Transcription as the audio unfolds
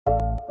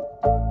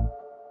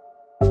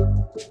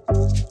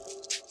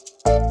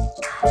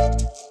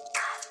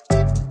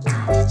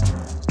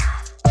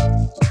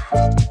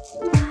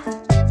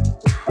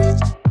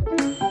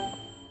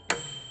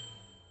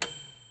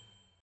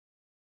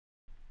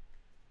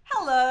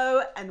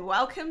Hello and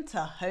welcome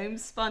to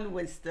Homespun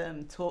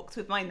Wisdom, Talks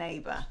with My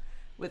Neighbour,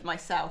 with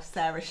myself,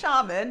 Sarah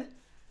Sharman,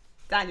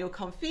 Daniel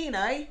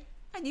Confino,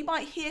 and you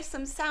might hear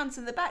some sounds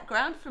in the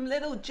background from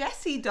little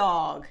Jessie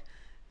dog.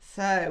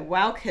 So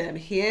welcome,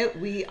 here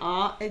we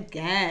are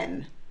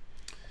again.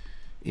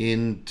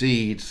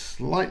 Indeed,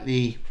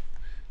 slightly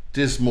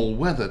dismal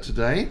weather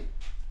today.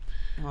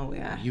 Oh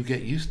yeah. You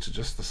get used to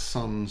just the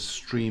sun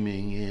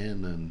streaming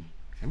in, and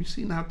have you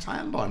seen how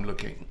tanned I'm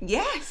looking?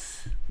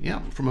 Yes.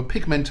 Yeah, from a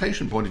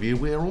pigmentation point of view,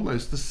 we're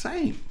almost the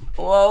same.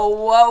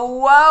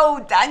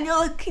 Whoa,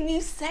 Daniel, can you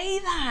say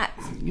that?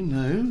 You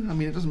know, I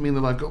mean, it doesn't mean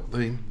that I've got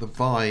the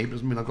vibe,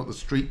 doesn't mean I've got the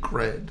street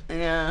cred.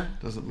 Yeah.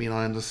 Doesn't mean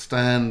I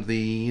understand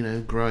the,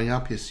 growing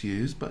up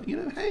issues, but,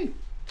 hey,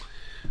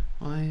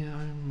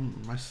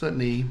 I'm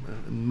certainly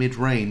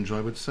mid-range,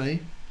 I would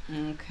say.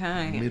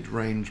 Okay.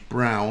 Mid-range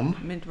brown.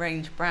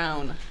 Mid-range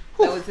brown.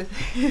 Whew.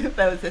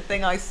 There was a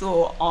thing I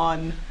saw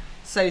on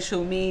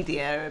social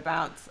media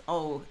about,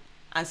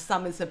 as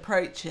summer's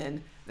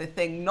approaching, the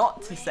thing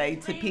not to say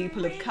to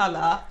people of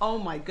colour. Oh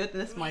my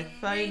goodness, my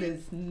phone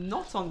is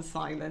not on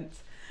silent.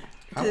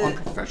 How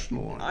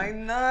unprofessional. I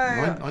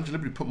know. I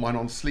deliberately put mine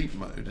on sleep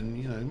mode,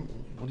 and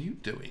what are you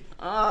doing?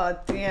 Oh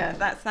dear,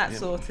 that's that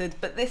sorted.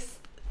 But this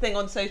thing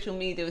on social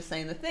media was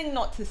saying the thing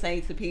not to say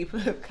to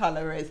people of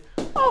colour is,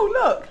 oh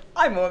look,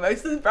 I'm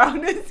almost as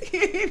brown as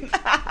you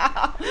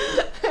now.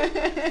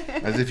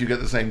 As if you get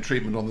the same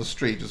treatment on the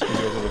street, just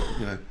because you're sort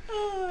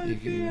of, you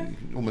can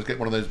almost get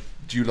one of those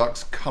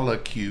Dulux colour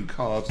cue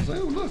cards and say,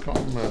 oh look,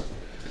 I'm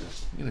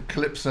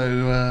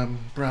Calypso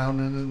brown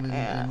and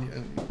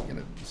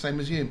same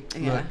as you.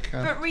 Yeah. Look,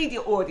 but read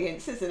your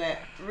audience, isn't it?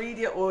 Read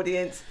your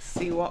audience,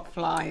 see what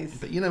flies.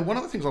 But one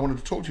of the things I wanted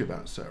to talk to you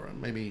about, Sarah,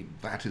 maybe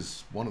that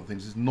is one of the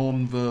things, is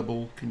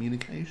non-verbal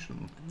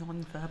communication.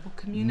 Non-verbal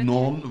communication?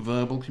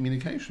 Non-verbal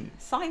communication.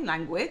 Sign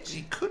language?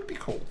 It could be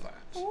called that.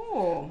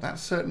 Oh. That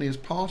certainly is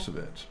part of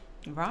it.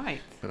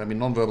 Right. But I mean,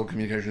 non-verbal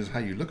communication is how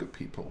you look at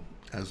people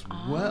as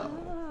well.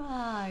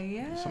 Ah,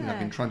 yeah. Something I've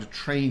been trying to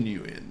train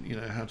you in,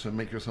 how to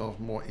make yourself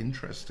more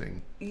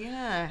interesting.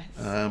 Yes.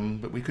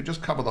 But we could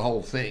just cover the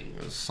whole thing: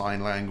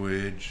 sign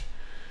language,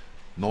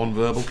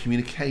 non-verbal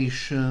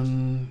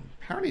communication.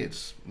 Apparently,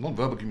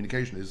 non-verbal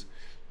communication is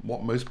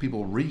what most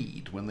people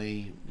read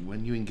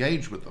when you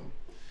engage with them.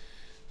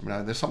 I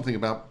mean, there's something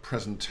about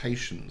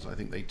presentations. I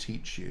think they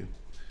teach you,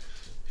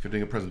 if you're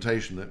doing a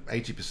presentation, that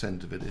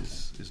 80% of it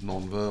is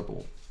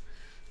non-verbal.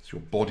 It's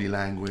your body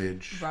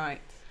language. Right.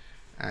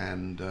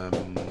 And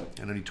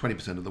only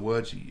 20% of the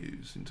words you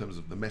use in terms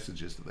of the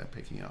messages that they're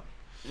picking up.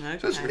 Okay.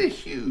 So it's really a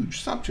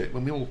huge subject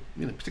when we all,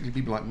 particularly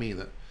people like me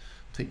that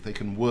think they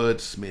can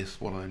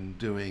wordsmith what I'm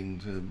doing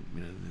to,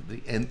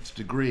 the nth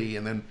degree,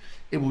 and then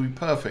it will be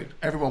perfect.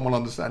 Everyone will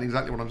understand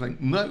exactly what I'm saying.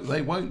 No,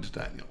 they won't,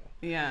 Daniel.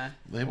 Yeah.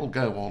 They will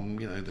go on,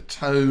 the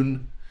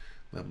tone,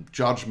 they'll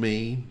judge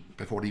me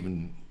before I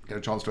even get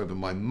a chance to open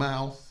my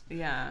mouth.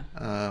 Yeah.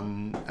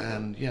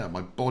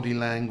 My body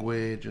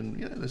language,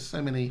 and there's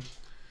so many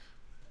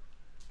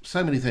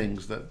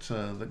things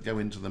that go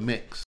into the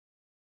mix.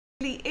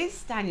 It really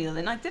is, Daniel,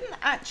 and I didn't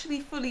actually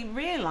fully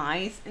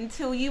realise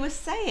until you were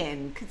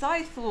saying, because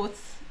I thought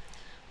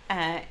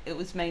it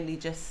was mainly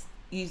just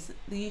the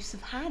use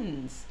of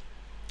hands.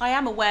 I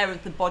am aware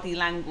of the body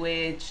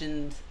language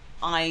and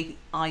eye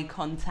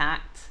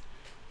contact,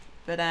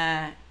 but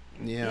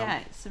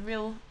it's a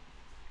real...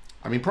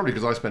 I mean, probably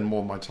because I spend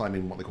more of my time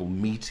in what they call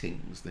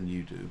meetings than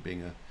you do,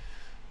 being a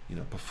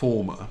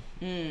performer.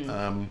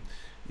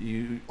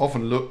 You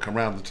often look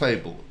around the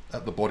table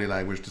at the body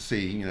language to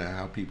see,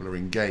 how people are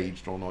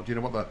engaged or not. Do you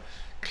know what the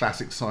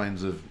classic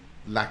signs of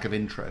lack of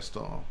interest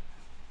are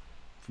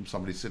from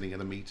somebody sitting at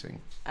a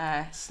meeting?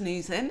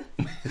 Snoozing.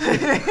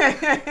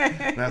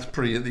 That's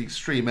pretty at the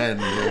extreme end.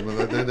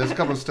 There's a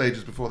couple of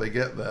stages before they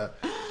get there.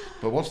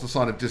 But what's the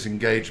sign of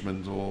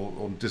disengagement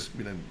or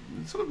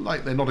sort of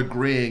like they're not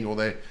agreeing, or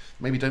they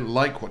maybe don't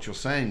like what you're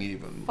saying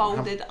even?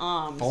 Folded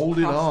arms.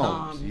 Folded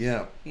arms,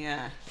 yeah.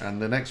 Yeah.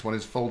 And the next one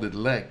is folded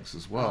legs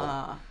as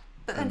well.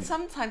 But then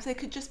sometimes they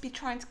could just be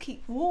trying to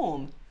keep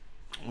warm.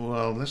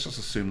 Well, let's just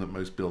assume that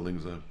most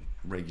buildings are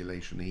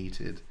regulation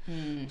heated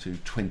to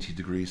 20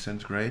 degrees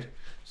centigrade,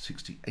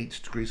 68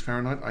 degrees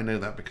Fahrenheit. I know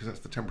that because that's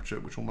the temperature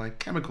at which all my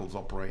chemicals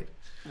operate.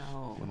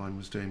 When I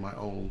was doing my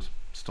old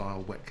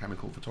style wet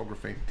chemical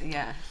photography.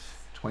 Yeah.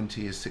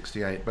 20 is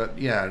 68, but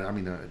yeah, I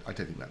mean, I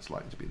don't think that's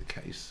likely to be the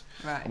case.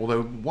 Right.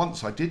 Although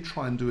once I did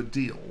try and do a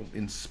deal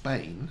in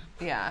Spain.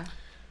 Yeah.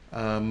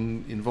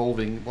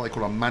 Involving what they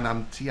call a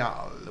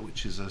manantial,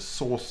 which is a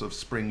source of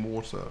spring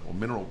water or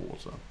mineral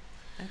water.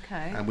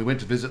 Okay. And we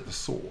went to visit the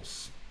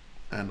source,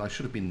 and I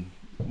should have been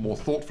more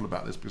thoughtful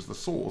about this because the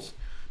source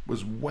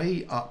was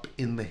way up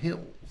in the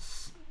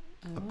hills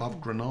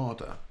above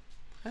Granada.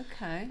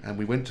 Okay. And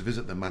we went to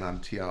visit the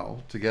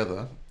manantial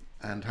together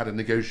and had a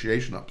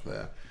negotiation up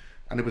there.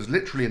 and it was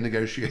literally a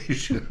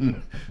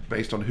negotiation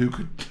based on who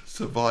could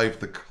survive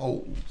the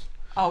cold.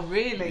 Oh,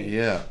 really?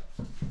 Yeah.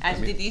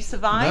 And did you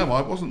survive? No,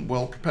 I wasn't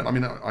well prepared. I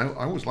mean, I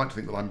always like to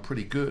think that I'm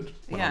pretty good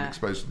when I'm Yeah.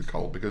 exposed to the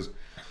cold because,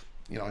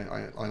 you know,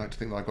 I like to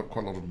think that I've got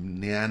quite a lot of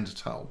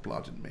Neanderthal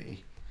blood in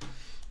me,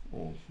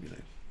 or, you know,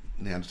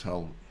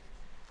 Neanderthal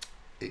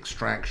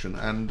extraction,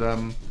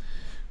 and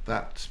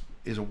that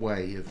is a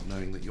way of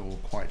knowing that you're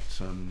quite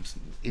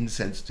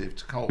insensitive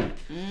to cold.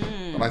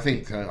 But I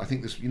think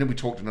this. You know, we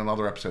talked in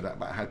another episode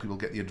about how people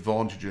get the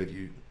advantage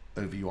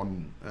over you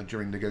on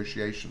during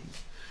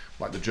negotiations.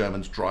 Like the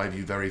Germans drive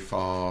you very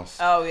fast.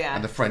 Oh, yeah.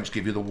 And the French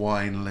give you the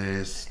wine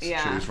list to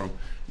choose from.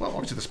 Well,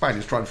 obviously the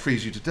Spaniards try and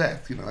freeze you to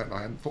death. You know,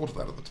 I hadn't thought of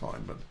that at the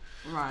time, but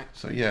Right.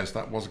 so yes,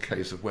 that was a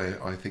case of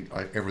where I think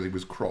everything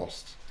was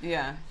crossed.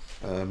 Yeah.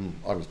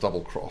 I was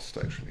double crossed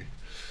actually.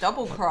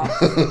 Double cross.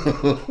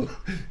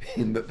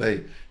 In that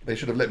they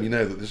should have let me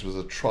know that this was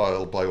a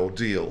trial by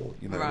ordeal,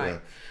 you know, Right.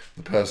 where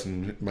the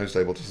person most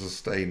able to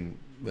sustain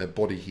their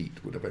body heat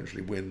would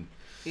eventually win.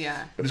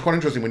 Yeah. But it's quite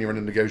interesting when you're in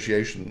a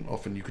negotiation,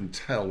 often you can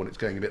tell when it's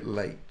going a bit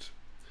late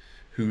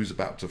who's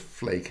about to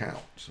flake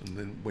out. And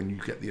then when you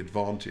get the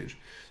advantage,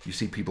 you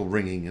see people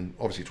ringing and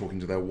obviously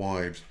talking to their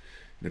wives,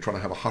 you know, trying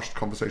to have a hushed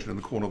conversation in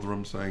the corner of the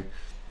room saying,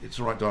 "It's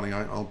all right, darling,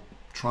 I'll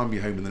try and be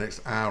home in the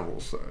next hour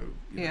or so."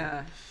 You know.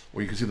 Yeah.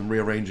 Or you can see them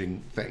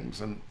rearranging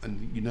things, and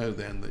you know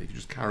then that if you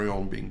just carry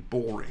on being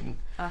boring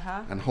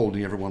and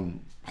holding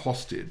everyone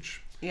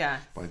hostage Yeah.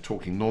 by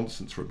talking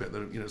nonsense for a bit,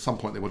 that, you know, at some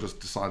point they will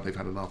just decide they've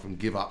had enough and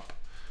give up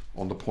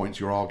on the points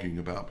you're arguing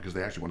about because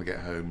they actually want to get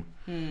home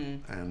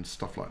and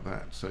stuff like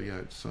that. So yeah,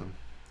 it's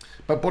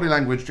but body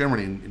language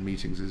generally in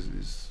meetings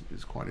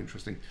is quite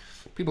interesting.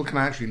 People can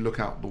actually look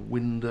out the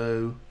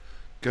window,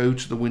 go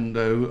to the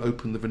window,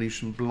 open the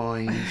Venetian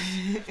blinds,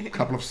 a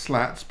couple of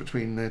slats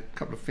between a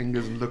couple of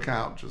fingers and look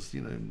out, just,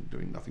 you know,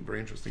 doing nothing very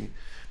interesting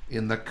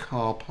in the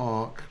car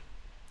park.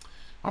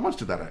 I once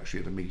did that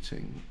actually at a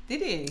meeting.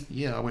 Did you?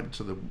 Yeah, I went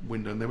to the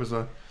window and there was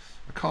a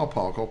car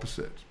park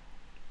opposite.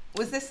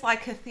 Was this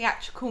like a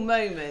theatrical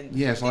moment?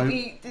 Yes,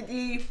 Did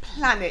you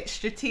plan it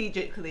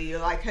strategically?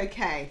 You're like,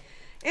 okay,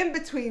 in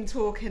between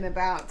talking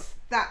about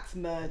that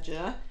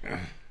merger,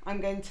 I'm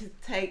going to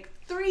take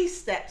 3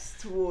 steps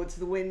towards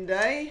the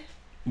window,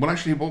 Well,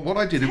 actually, what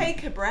I did...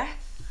 take a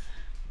breath,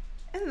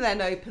 and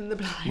then open the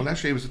blind. Well,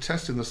 actually, it was a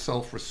test in the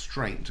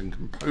self-restraint and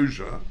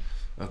composure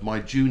of my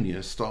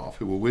junior staff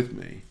who were with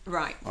me.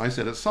 Right. I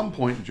said at some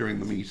point during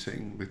the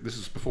meeting, this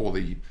is before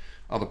the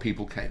other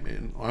people came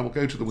in, I will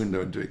go to the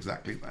window and do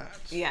exactly that.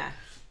 Yeah.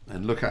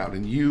 And look out,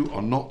 and you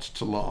are not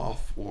to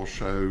laugh or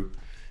show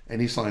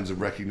any signs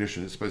of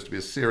recognition. It's supposed to be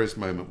a serious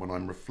moment when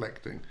I'm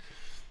reflecting.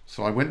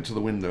 So I went to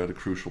the window at a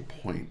crucial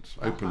point,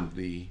 opened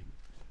the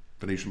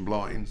Venetian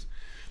blinds,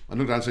 and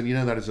looked down and said, "You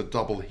know, that is a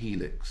double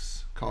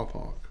helix car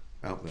park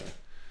out there.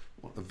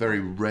 A very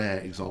rare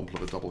example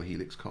of a double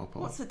helix car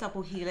park." What's a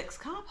double helix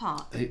car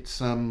park? It's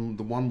the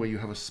one where you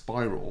have a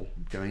spiral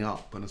going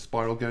up and a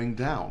spiral going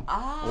down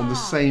on the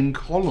same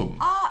column.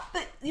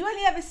 But you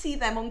only ever see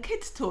them on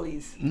kids'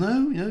 toys.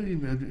 No,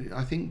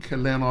 I think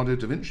Leonardo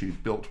da Vinci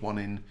built one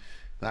in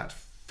that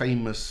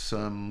famous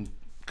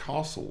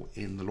castle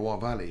in the Loire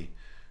Valley.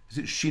 Is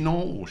it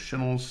Chinon or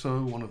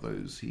Chenonceau? One of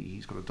those.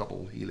 He's got a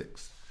double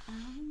helix.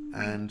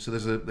 And so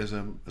there's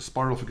a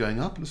spiral for going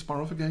up and a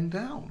spiral for going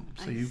down.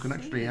 So you can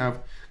actually have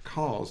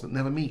cars that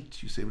never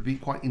meet. You see, it would be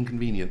quite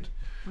inconvenient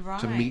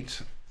to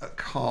meet a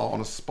car on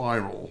a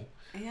spiral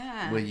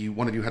where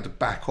one of you had to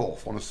back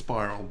off on a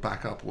spiral,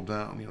 back up or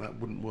down. You know, that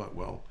wouldn't work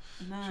well.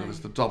 No. So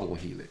there's the double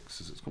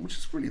helix, as it's called, which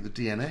is really the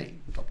DNA,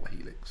 the double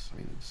helix. I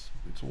mean,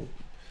 it's all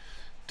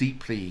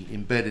deeply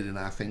embedded in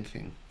our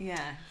thinking.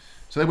 Yeah.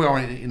 So there we are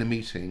in a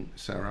meeting,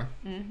 Sarah.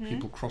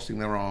 People crossing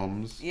their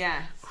arms,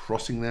 Yes.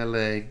 crossing their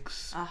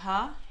legs,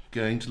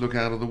 going to look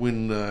out of the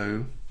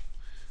window.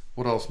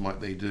 What else might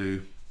they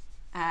do?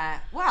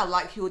 Well,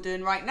 like you're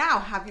doing right now,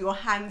 have your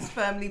hands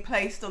firmly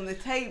placed on the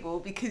table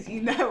because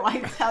you know I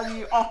tell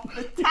you off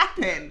the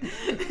tapping.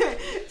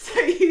 So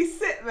you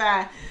sit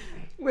there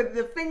with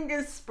the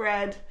fingers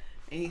spread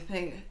and you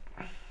think,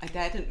 I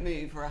daren't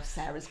move or else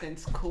Sarah's going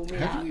to call me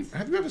out.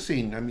 Have you ever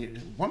seen, I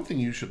mean, one thing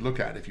you should look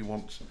at if you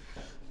want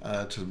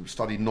to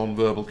study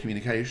non-verbal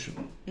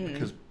communication,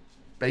 because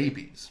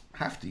babies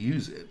have to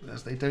use it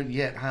as they don't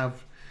yet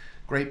have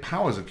great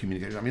powers of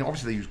communication. I mean,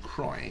 obviously they use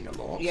crying a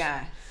lot.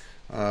 Yeah.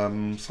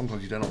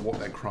 Sometimes you don't know what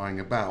they're crying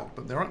about,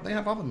 but they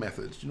have other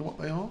methods. Do you know what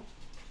they are?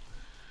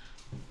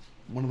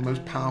 One of the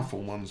most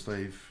powerful ones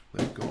they've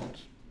got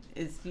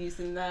Is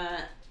using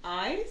their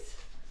eyes.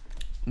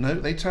 No,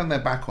 they turn their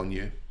back on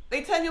you.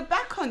 They turn your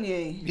back on you.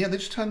 Yeah, they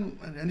just turn,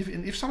 and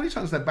if somebody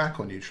turns their back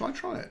on you, shall I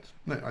try it?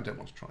 No, I don't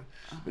want to try it.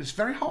 But it's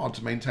very hard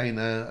to maintain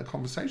a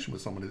conversation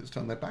with somebody that's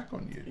turned their back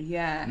on you.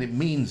 Yeah. And it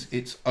means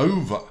it's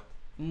over.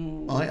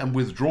 I am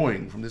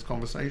withdrawing from this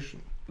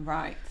conversation.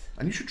 Right.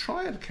 And you should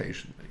try it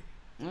occasionally.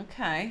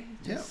 Okay.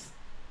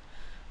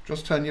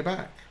 Just turn your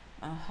back.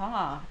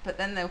 But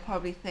then they'll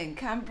probably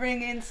think, I'm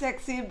bringing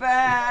sexy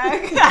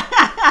back.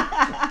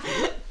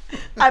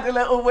 add a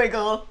little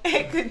wiggle,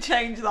 it could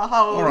change the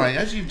whole. All right,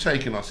 as you've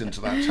taken us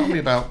into that, tell me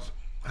about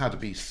how to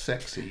be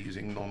sexy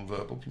using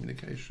non-verbal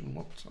communication.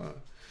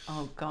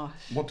 Oh gosh.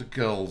 What do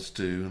girls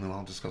do? And then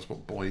I'll discuss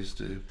what boys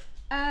do.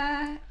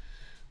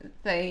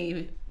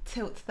 They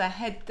tilt their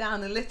head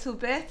down a little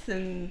bit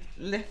and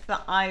lift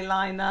the eye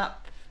line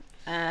up.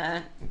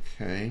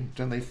 Okay.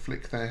 Don't they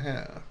flick their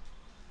hair?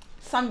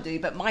 Some do,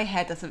 but my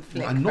hair doesn't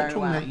flick I'm not very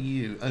talking well. about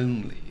you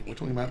only. We're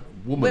talking about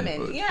womanhood.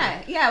 Women,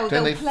 yeah. Well,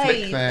 Don't they they'll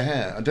flick their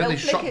hair? And don't they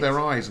flick shut it. their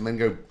eyes and then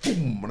go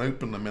boom and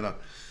open them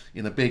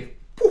in a big,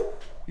 poof,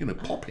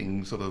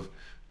 popping sort of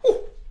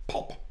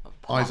pop,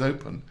 eyes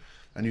open,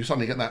 and you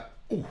suddenly get that.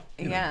 Oh,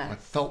 Yeah. I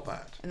felt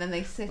that. And then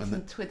they sit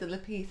and twiddle a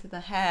piece of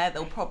the hair.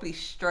 They'll probably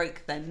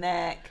stroke their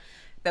neck.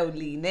 They'll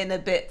lean in a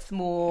bit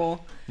more.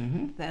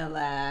 Mm-hmm.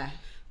 They'll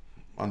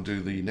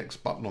undo the next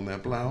button on their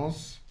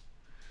blouse.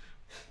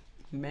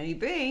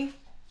 Maybe.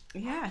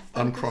 Yes.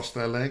 Uncross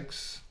their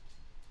legs.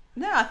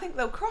 No, I think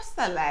they'll cross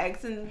their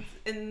legs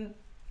and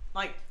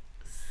like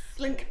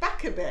slink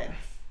back a bit.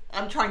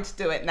 I'm trying to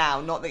do it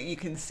now, not that you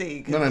can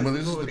see. No, but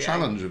this is the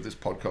challenge of this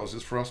podcast,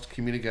 is for us to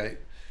communicate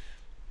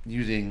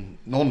using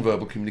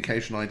non-verbal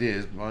communication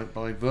ideas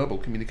by verbal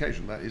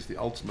communication. That is the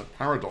ultimate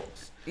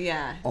paradox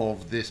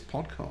of this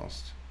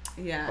podcast.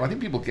 Yeah. But I think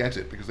people get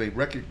it because they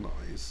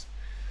recognise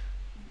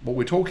what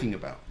we're talking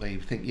about. They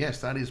think,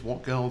 yes, that is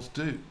what girls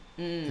do,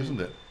 isn't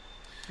it?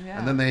 Yeah.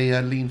 And then they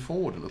lean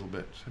forward a little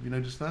bit. Have you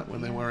noticed that?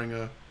 When they're wearing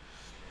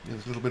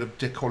there's a little bit of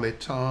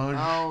décolletage.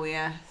 Oh,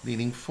 yes.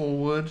 Leaning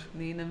forward.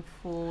 Leaning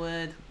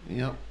forward.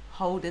 Yep.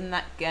 Holding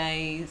that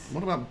gaze.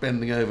 What about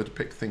bending over to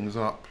pick things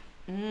up?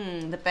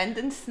 The bend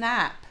and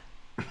snap.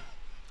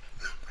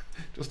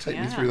 Just take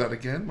me through that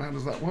again. How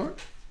does that work?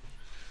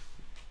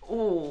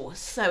 Oh,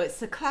 so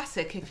it's a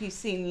classic if you've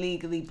seen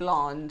Legally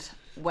Blonde,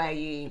 where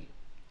you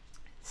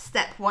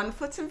step one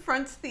foot in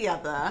front of the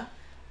other,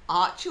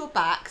 arch your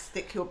back,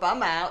 stick your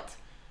bum out,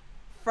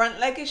 front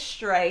leg is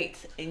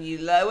straight, and you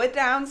lower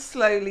down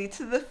slowly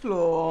to the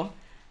floor,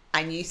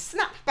 and you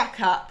snap back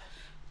up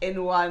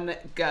in one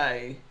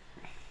go.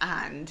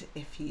 And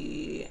if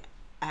you,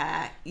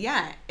 and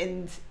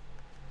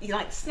you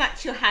like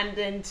snatch your hand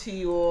into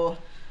your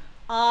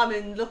arm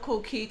and look all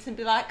cute and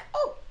be like,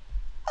 oh.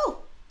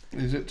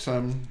 Is it,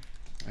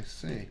 I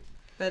see.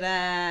 But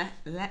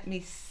let me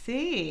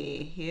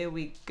see. Here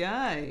we go.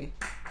 I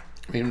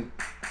mean,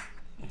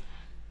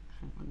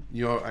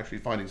 you're actually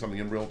finding something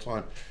in real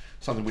time,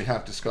 something we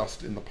have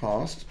discussed in the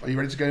past. Are you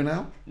ready to go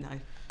now? No. Look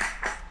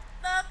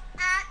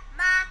at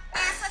my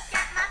ass, look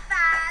at my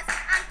thighs.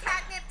 I'm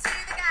catnip to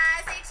the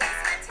guys. They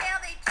chase my tail,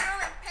 they drool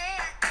and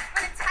pant.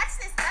 Wanna touch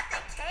this, but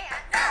they can't.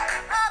 No,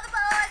 all the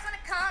boys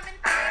wanna come and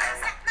play.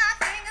 Snap my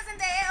fingers and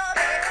they'll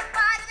be.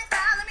 Why do they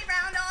follow me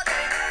round all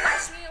day?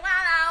 Watch me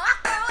while I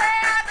walk away.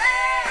 I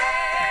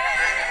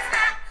bet.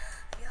 Snap.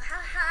 Feel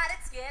how hot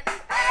it's getting.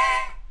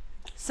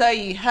 So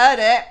you heard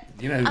it.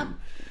 You know,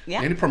 Yeah.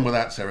 the only problem with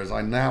that, Sarah, is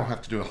I now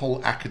have to do a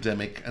whole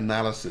academic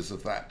analysis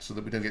of that so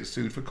that we don't get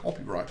sued for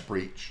copyright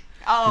breach.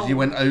 Because you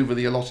went over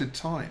the allotted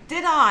time.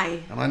 Did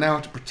I? And I now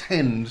have to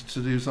pretend to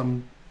do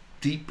some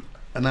deep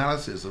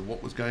analysis of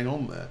what was going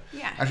on there.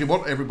 Yeah. Actually,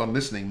 what everyone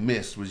listening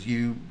missed was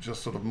you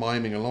just sort of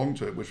miming along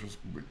to it, which was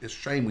a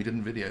shame we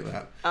didn't video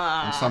that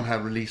and somehow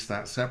release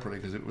that separately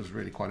because it was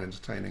really quite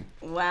entertaining.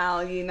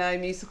 Well, you know,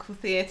 musical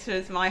theatre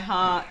is my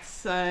heart,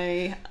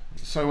 so...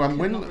 So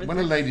when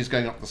a lady's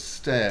going up the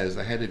stairs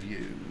ahead of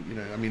you, you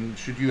know, I mean,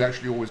 should you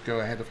actually always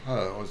go ahead of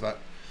her, or is that?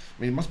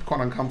 I mean, it must be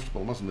quite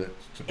uncomfortable, mustn't it?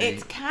 To be,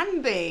 It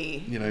can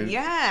be. You know.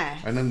 Yeah.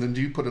 And then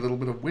do you put a little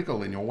bit of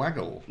wiggle in your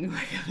waggle,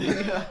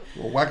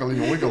 or waggle in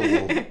your wiggle?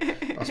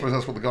 I suppose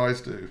that's what the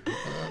guys do.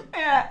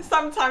 Yeah,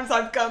 sometimes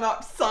I've gone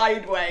up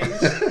sideways.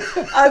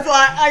 I was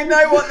like, I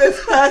know what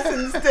this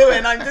person's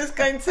doing. I'm just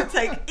going to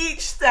take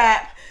each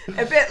step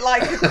a bit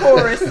like a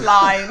chorus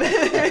line.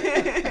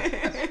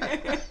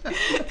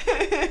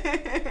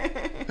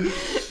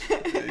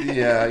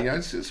 Yeah,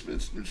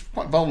 it's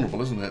quite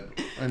vulnerable, isn't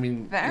it? I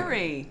mean,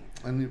 Very.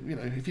 And you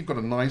know, if you've got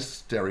a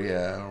nice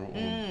derriere, or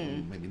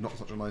maybe not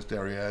such a nice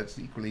derriere, it's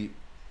equally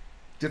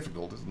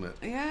difficult, isn't it?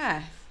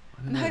 Yeah.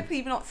 And hopefully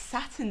you've not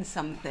sat in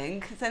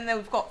something, because then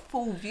they've got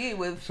full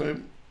view of... So,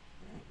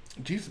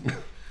 do you...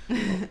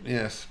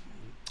 yes.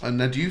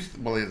 And do you...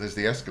 well, there's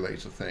the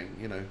escalator thing,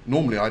 you know.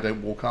 Normally I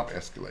don't walk up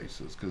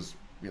escalators, because,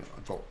 you know,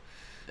 I've got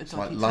a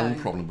slight lung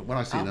problem. But when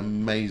I see an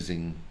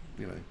amazing,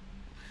 you know,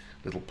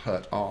 little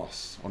pert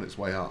arse on its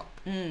way up,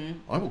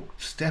 I will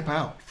step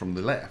out from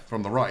the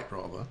right,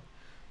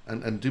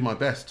 and do my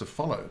best to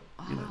follow.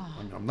 You know,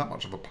 I'm that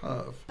much of a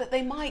perv. But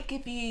they might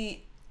give you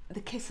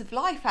the kiss of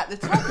life at the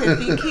top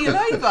if you keel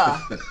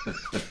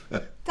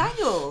over.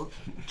 Daniel,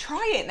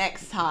 try it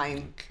next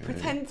time. Okay.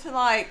 Pretend to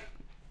like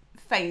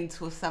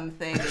faint or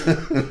something.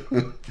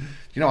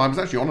 You know, I was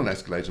actually on an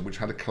escalator which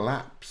had a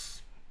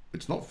collapse.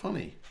 It's not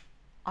funny.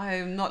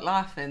 I'm not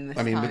laughing this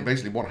I mean, time.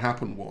 basically what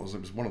happened was,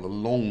 it was one of the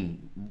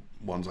long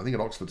ones, I think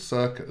at Oxford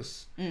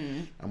Circus.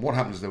 And what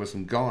happened is there were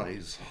some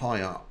guys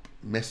high up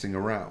messing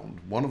around.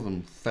 One of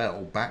them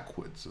fell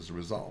backwards as a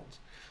result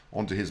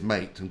onto his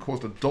mate and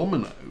caused a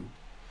domino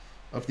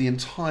of the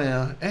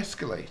entire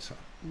escalator.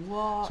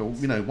 What? So,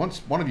 you know, once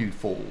one of you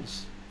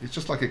falls, it's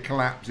just like a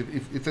collapse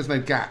if there's no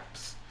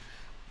gaps.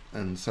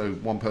 And so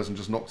one person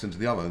just knocks into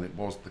the other, and it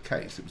was the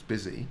case. It was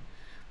busy.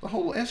 The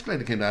whole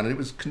escalator came down, and it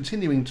was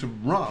continuing to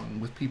run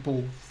with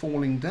people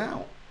falling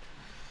down.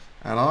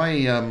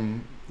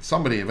 And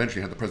somebody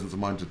eventually had the presence of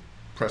mind to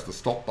press the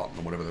stop button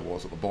or whatever there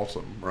was at the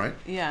bottom, right?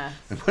 Yeah.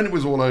 And when it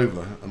was all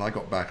over, and I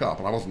got back up,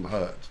 and I wasn't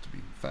hurt, to be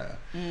fair,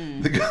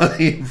 the guy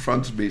in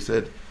front of me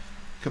said,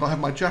 "Could I have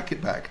my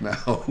jacket back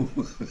now?"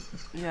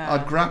 Yeah.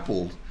 I'd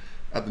grappled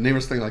at the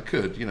nearest thing I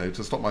could, you know,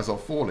 to stop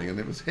myself falling, and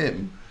it was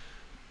him.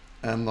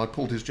 And I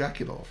pulled his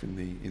jacket off in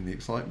the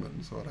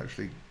excitement, so I'd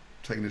actually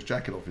taken his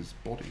jacket off his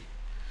body.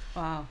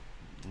 Wow.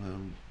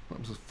 That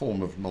was a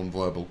form of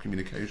non-verbal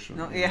communication.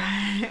 Yeah.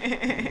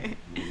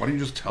 Why don't you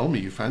just tell me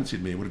you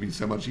fancied me? It would have been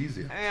so much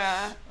easier.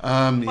 Yeah.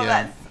 Well,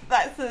 Well,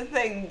 that's the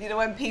thing, you know,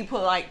 when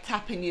people like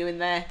tapping you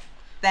and they're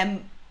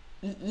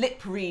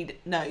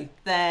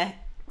they're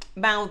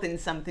mouthing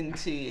something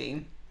to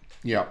you.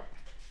 Yeah.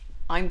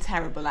 I'm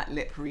terrible at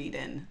lip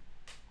reading,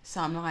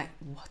 so I'm like,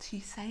 what are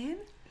you saying?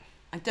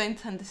 I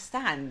don't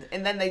understand.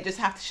 And then they just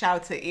have to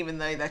shout it, even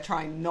though they're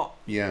trying not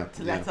to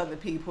let other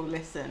people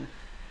listen.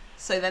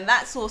 So then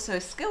that's also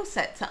a skill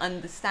set to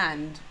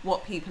understand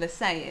what people are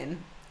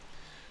saying.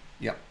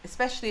 Yeah.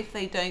 Especially if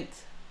they don't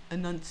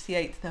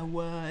enunciate their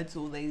words,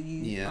 or they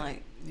use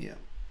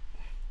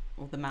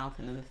or the mouth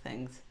and other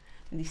things.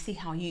 And you see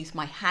how I use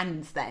my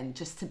hands then,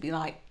 just to be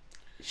like,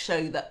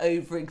 show the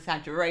over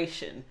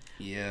exaggeration.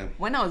 Yeah.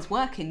 When I was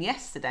working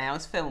yesterday, I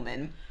was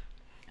filming,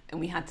 and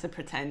we had to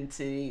pretend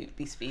to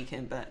be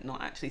speaking but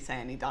not actually say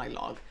any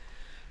dialogue.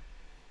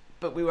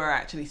 But we were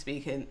actually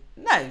speaking.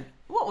 No,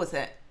 what was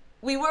it?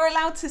 We were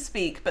allowed to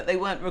speak, but they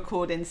weren't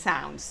recording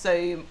sound.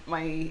 So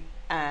my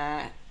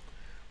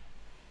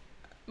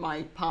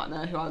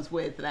partner, who I was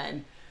with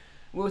then,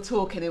 we were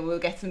talking and we were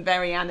getting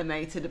very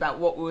animated about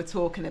what we were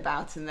talking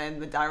about. And then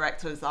the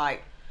director was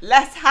like,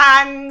 less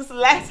hands,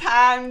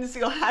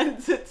 your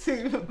hands are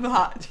too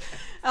much.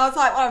 And I was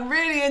like, well, I'm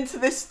really into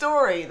this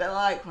story. They're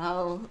like,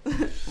 well...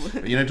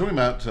 You know, talking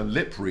about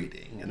lip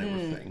reading and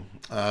everything,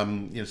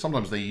 you know,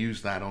 sometimes they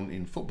use that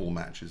in football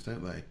matches,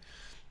 don't they?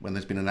 When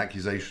there's been an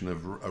accusation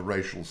of a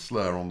racial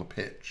slur on the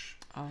pitch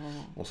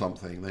or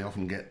something, they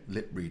often get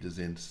lip readers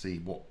in to see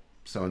what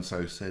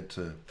so-and-so said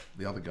to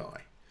the other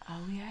guy.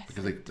 Oh, yes.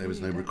 Because there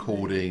was no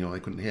recording or they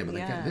couldn't hear, but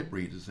they get lip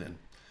readers in.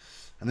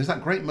 And there's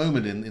that great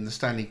moment in the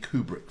Stanley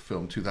Kubrick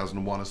film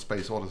 2001: A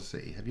Space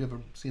Odyssey. Have you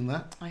ever seen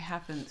that? I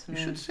haven't. You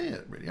should see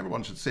it, really.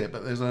 Everyone should see it.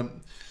 But there's a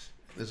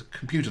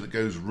computer that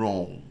goes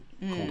wrong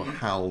called a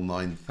HAL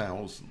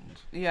 9000.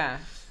 Yeah.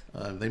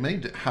 They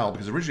named it HAL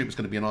because originally it was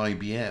going to be an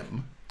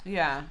IBM.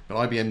 Yeah.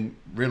 But IBM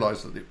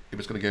realised that it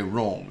was going to go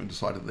wrong and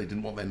decided that they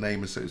didn't want their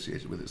name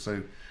associated with it.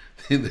 So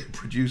the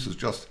producers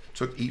just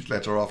took each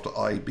letter after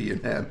I, B,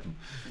 and M,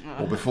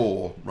 or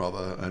before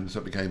rather, and so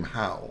it became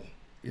HAL.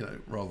 You know,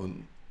 rather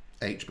than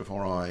H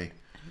before I,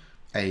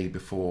 A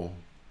before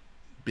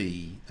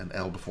B, and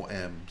L before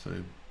M. So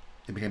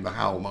it became the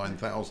HAL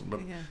 9000.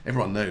 But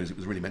everyone knows it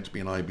was really meant to be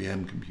an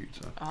IBM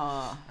computer.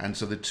 And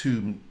so the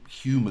two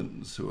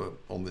humans who are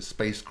on this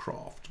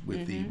spacecraft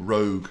with the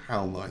rogue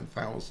HAL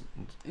 9000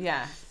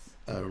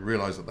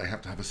 realise that they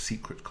have to have a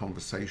secret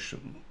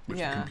conversation, which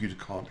the computer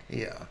can't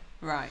hear.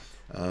 Right.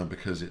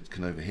 Because it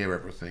can overhear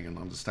everything and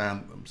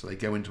understand them. So they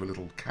go into a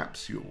little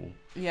capsule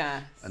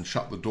and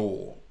shut the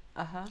door.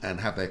 And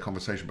have their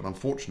conversation, but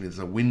unfortunately there's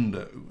a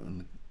window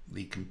and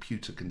the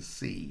computer can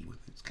see with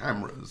its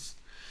cameras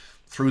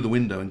through the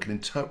window and can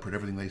interpret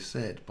everything they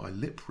said by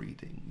lip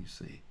reading, you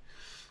see.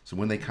 So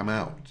when they come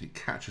out, it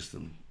catches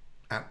them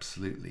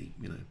absolutely,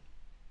 you know,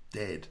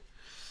 dead.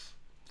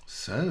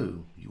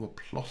 So you were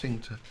plotting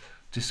to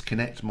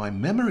disconnect my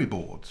memory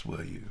boards,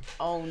 were you?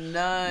 Oh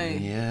no.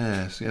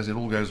 Yes, it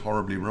all goes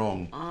horribly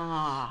wrong.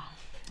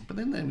 But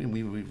then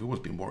we've always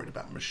been worried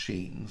about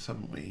machines,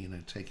 haven't we? You know,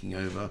 taking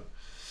over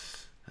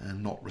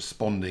and not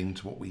responding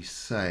to what we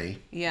say.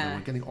 Yeah.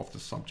 We're getting off the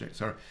subject.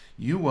 So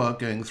you were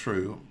going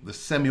through the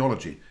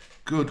semiology.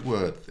 Good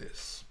word,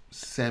 this.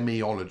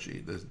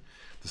 Semiology.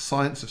 The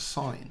science of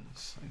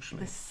signs,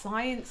 actually. The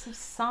science of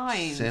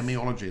signs.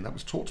 Semiology. That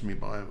was taught to me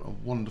by a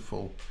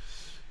wonderful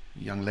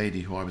young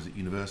lady who I was at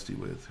university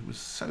with, who was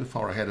so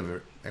far ahead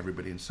of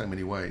everybody in so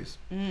many ways.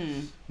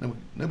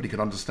 Nobody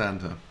could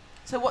understand her.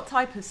 So what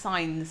type of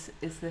signs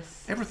is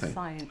this? Everything.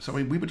 Science? So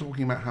we were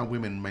talking about how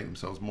women make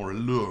themselves more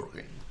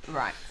alluring.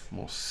 Right.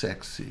 More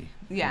sexy.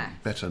 Yeah.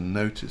 Better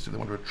noticed if they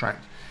want to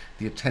attract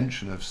the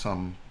attention of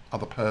some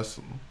other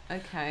person.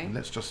 Okay. And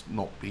let's just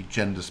not be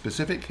gender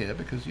specific here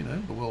because, you know,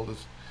 the world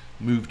has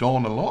moved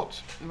on a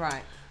lot.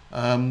 Right.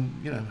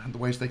 You know, and the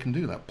ways they can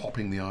do that.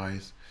 Popping the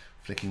eyes,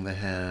 flicking the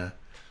hair,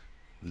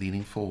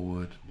 leaning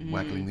forward,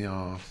 waggling the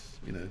arse,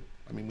 you know.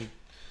 I mean,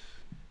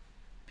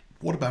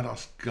 what about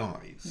us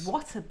guys?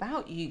 What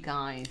about you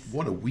guys?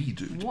 What do we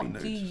do to be What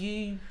noticed? do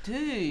you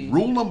do?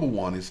 Rule number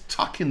 1 is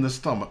tuck in the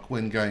stomach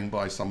when going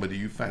by somebody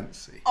you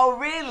fancy. Oh,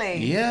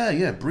 really?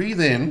 Yeah.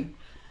 Breathe in,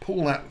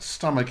 pull that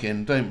stomach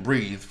in, don't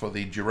breathe for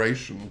the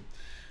duration,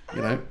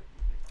 you know,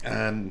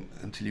 and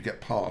until you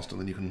get past, and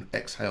then you can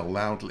exhale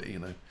loudly,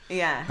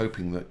 Yeah.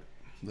 hoping that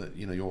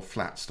your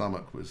flat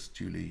stomach was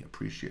duly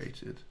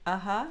appreciated.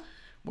 Uh-huh.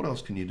 What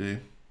else can you do?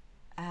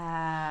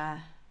 I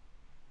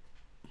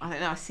don't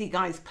know. I see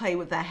guys play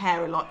with their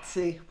hair a lot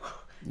too.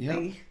 Yeah.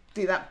 They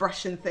do that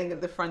brushing thing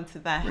at the front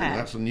of their Really, hair.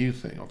 that's a new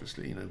thing,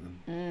 obviously.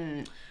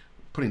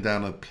 Putting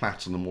down a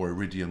platinum or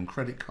iridium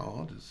credit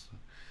card is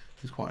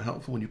quite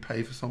helpful when you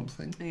pay for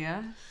something.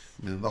 Yeah.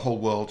 I mean, the whole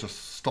world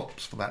just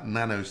stops for that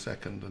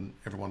nanosecond, and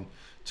everyone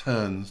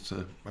turns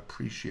to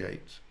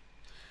appreciate.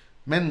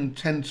 Men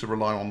tend to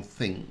rely on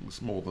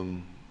things more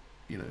than,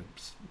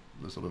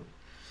 the sort of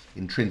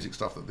intrinsic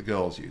stuff that the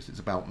girls use. It's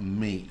about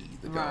me.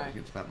 The girls, Right.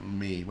 it's about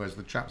me. Whereas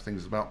the chaps thing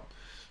is about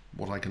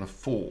what I can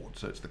afford.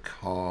 So it's the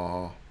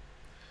car,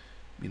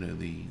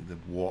 the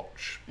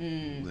watch,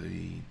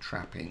 the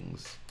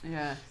trappings,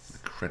 Yes. the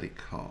credit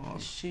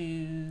card.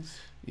 Shoes.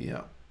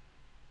 Yeah.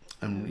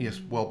 And yes,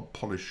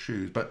 well-polished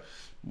shoes. But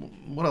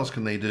what else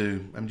can they do?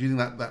 Do you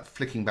think that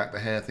flicking back the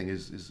hair thing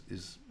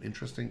is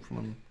interesting from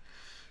them?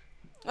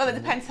 Well, it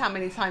depends how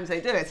many times they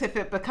do it. If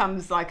it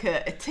becomes like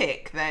a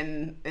tick,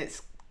 then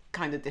it's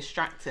kind of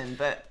distracting.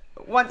 But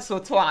once or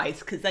twice,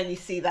 because then you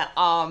see their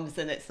arms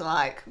and it's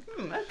like,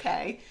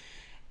 okay.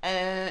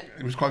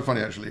 It was quite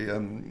funny, actually.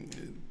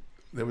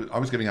 I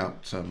was giving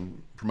out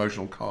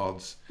promotional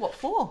cards What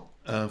for?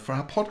 for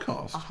our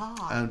podcast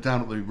Aha.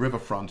 down at the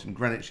riverfront in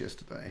Greenwich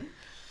yesterday.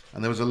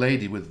 And there was a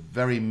lady with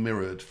very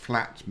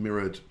flat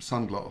mirrored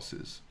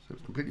sunglasses. So it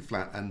was completely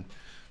flat and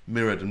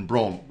mirrored and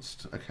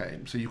bronzed. Okay,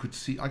 so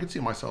I could see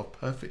myself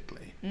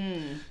perfectly.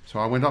 So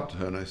I went up to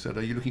her and I said,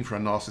 "Are you looking for a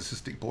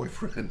narcissistic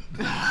boyfriend?"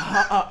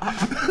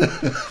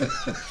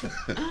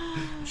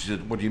 She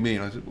said, "What do you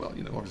mean?" I said, "Well,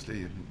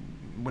 obviously,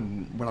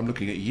 when I'm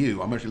looking at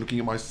you, I'm actually looking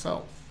at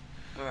myself."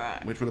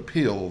 Right. Which would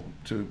appeal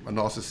to a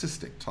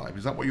narcissistic type.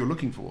 Is that what you're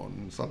looking for?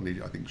 And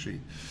suddenly I think she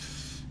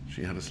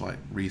had a slight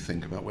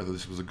rethink about whether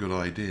this was a good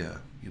idea,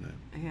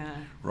 Yeah.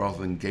 rather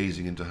than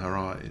gazing into her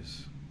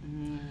eyes.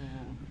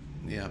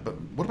 Yeah, but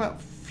what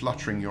about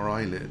fluttering your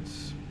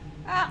eyelids?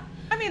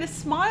 I mean, a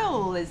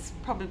smile is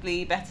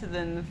probably better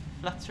than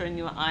fluttering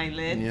your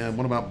eyelids. Yeah,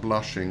 what about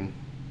blushing?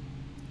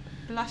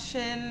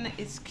 Blushing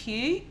is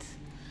cute.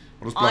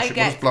 What I does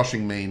get-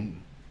 blushing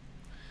mean?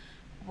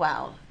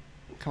 Well,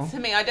 Come on. to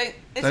me, I don't.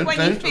 It's Don't when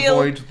you feel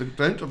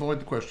don't avoid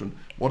the question.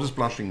 What does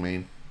blushing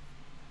mean?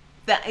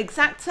 the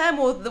exact term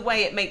or the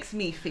way it makes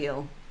me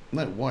feel.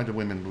 No, why do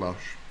women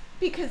blush?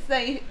 Because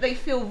they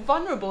feel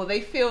vulnerable. They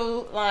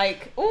feel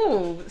like,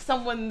 oh,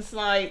 someone's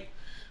like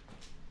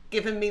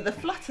giving me the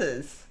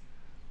flutters.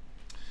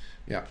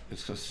 Yeah,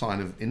 it's a sign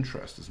of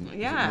interest, isn't it? Is it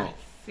Yes, not?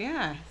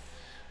 yes.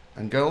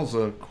 And girls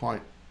are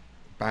quite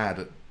bad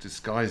at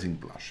disguising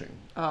blushing.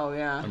 Oh,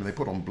 yeah. I mean, they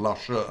put on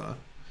blusher,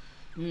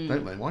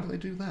 don't they? Why do they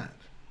do that?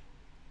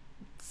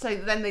 So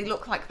then they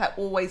look like they're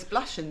always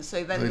blushing.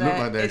 So then They look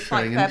like they're it's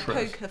like showing their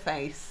interest. poker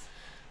face.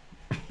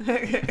 Well,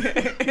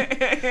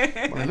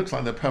 it looks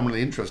like they're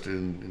permanently interested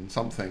in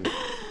something.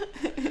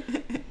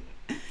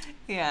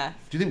 Yeah.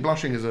 Do you think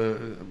blushing is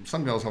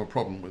some girls have a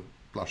problem with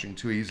blushing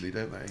too easily,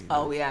 don't they?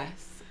 Oh, yes.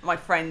 My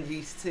friend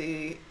used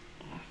to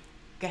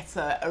get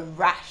a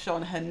rash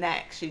on her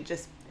neck. She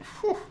just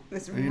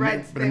this And you red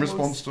mean- thing but in will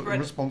response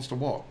spread. to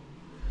what?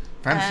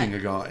 Fancying a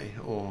guy,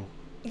 or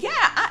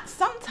Yeah,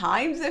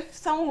 sometimes if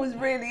someone was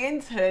really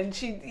into her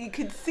and you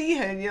could see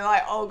her and you're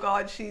like, oh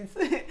God, she's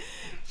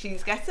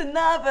getting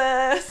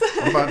nervous.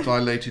 what about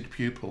dilated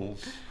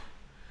pupils?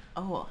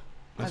 Oh,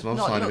 That's I've another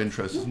not sign of looked-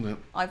 interest, isn't it?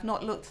 I've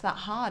not looked that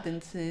hard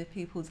into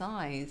people's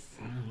eyes.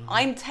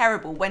 I'm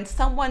terrible. When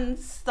someone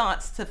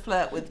starts to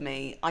flirt with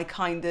me, I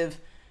kind of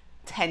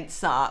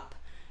tense up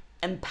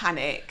and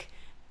panic,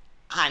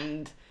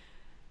 and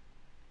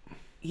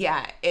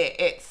yeah,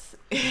 it's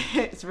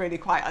it's really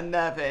quite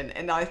unnerving.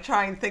 And I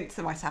try and think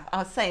to myself, I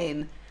was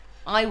saying,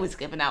 I was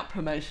giving out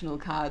promotional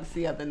cards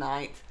the other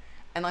night,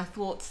 and I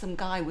thought some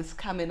guy was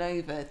coming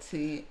over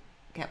to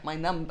get my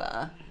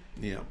number.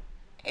 Yeah.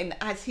 And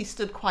as he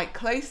stood quite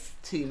close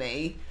to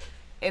me,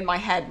 in my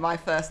head, my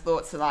first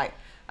thoughts are like,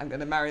 I'm going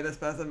to marry this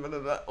person, blah, blah,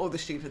 blah, all the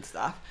stupid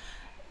stuff.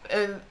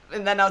 And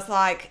then I was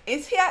like,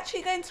 is he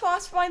actually going to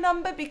ask for my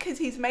number? Because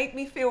he's made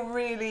me feel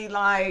really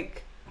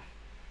like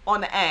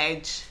on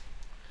edge,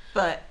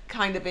 but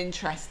kind of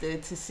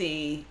interested to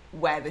see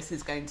where this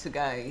is going to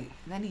go. And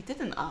then he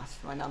didn't ask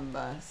for my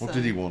number. What so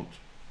did he want?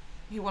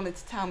 He wanted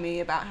to tell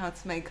me about how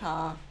to make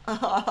our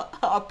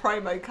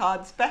promo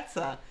cards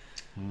better.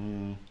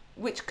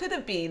 Which could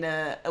have been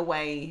a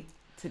way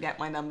to get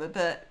my number,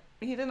 but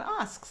he didn't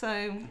ask,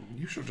 so...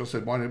 You should have just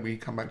said, why don't we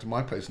come back to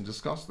my place and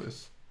discuss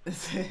this?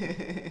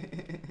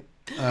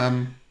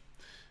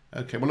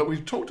 Okay, well, look,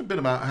 we've talked a bit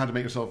about how to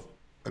make yourself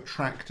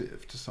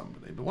attractive to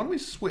somebody, but why don't we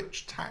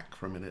switch tack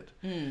for a minute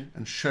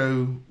and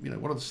show,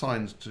 what are the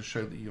signs to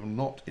show that you're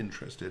not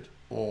interested,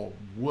 or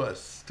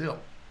worse still?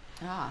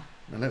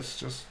 And let's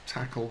just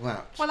tackle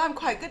that. Well, I'm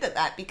quite good at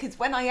that, because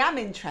when I am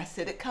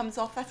interested, it comes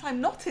off that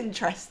I'm not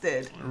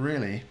interested.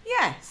 Really?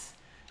 Yes.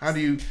 How do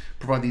you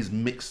provide these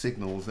mixed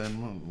signals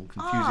then? Well,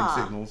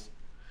 confusing signals.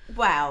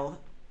 Well,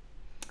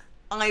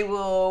 I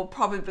will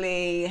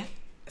probably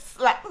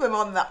slap them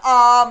on the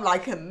arm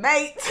like a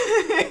mate.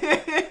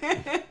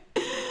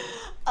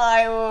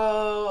 I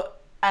will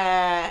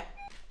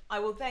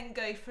then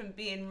go from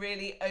being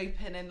really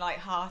open and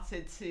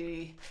light-hearted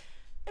to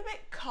a bit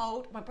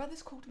cold. My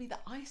brother's called me the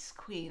Ice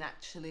Queen,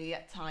 actually,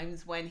 at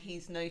times when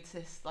he's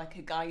noticed like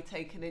a guy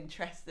taking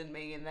interest in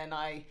me, and then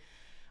I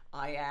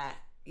kind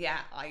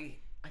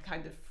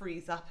of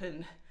freeze up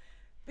and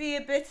be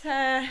a bit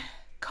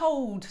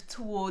cold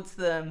towards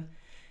them.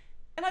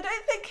 And I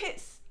don't think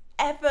it's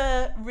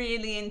ever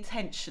really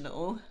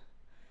intentional.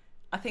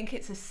 I think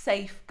it's a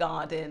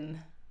safeguarding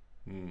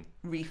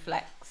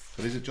reflex.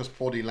 But is it just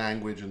body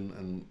language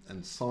and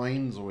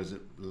signs, or is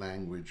it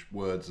language,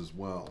 words as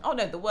well? Oh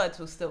no, the words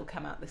will still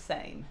come out the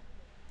same.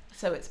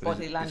 So it's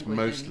body language. It's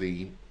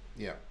mostly,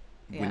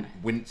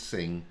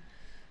 wincing,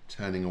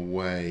 turning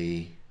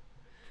away,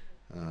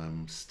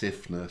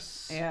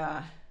 stiffness,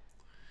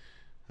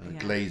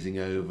 glazing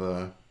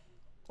over.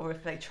 Or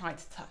if they try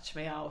to touch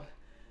me, I'll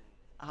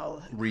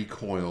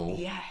recoil.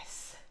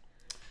 Yes.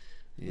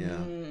 Yeah.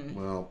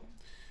 Well,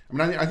 I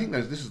mean, I think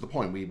this is the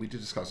point we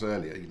did discuss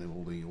earlier. You know,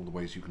 all the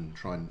ways you can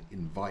try and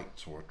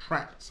invite or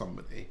attract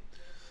somebody,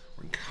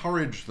 or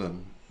encourage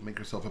them, make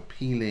yourself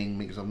appealing,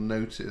 make yourself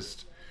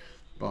noticed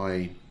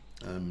by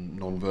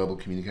non-verbal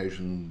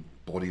communication,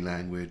 body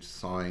language,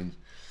 signs.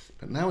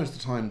 But now is the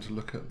time to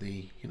look at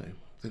the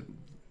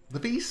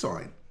V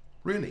sign.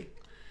 Really,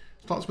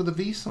 starts with the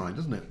V sign,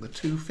 doesn't it? The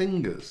two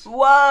fingers.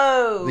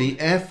 Whoa! The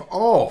F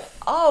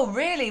off. Oh,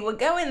 really? We're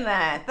going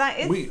there. That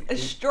is a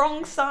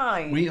strong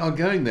sign. We are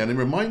going there, and it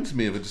reminds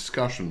me of a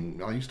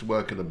discussion. I used to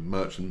work at a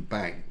merchant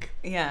bank.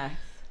 Yeah.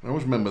 I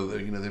always remember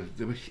that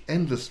there were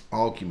endless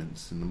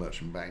arguments in the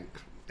merchant bank,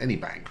 any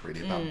bank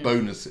really, about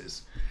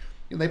bonuses.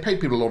 You know, they paid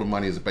people a lot of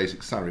money as a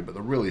basic salary, but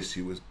the real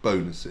issue was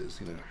bonuses.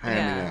 You know,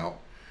 handing out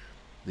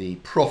the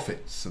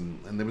profits,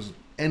 and there was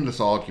endless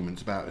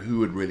arguments about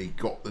who had really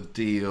got the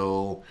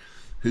deal,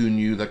 who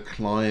knew the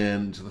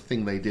client, the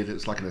thing they did.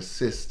 It's like an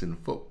assist in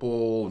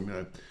football, you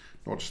know,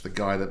 not just the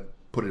guy that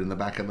put it in the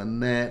back of the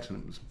net.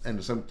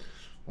 And so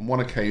on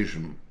one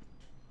occasion,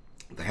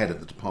 the head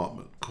of the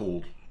department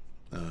called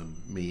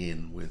me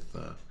in with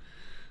the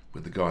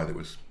guy that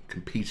was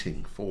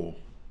competing for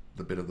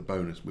the bit of the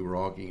bonus we were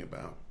arguing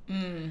about.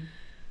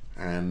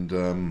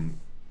 And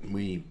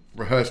we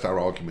rehearsed our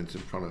arguments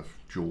in front of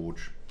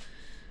George,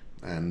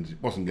 and it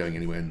wasn't going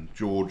anywhere. And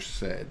George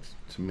said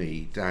to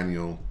me,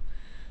 "Daniel,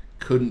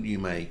 couldn't you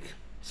make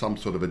some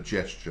sort of a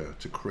gesture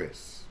to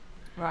Chris?"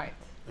 Right.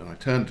 And I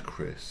turned to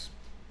Chris,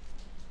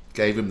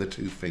 gave him the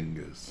two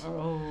fingers,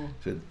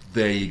 said,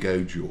 "There you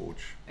go,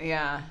 George."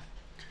 Yeah.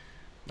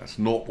 That's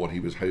not what he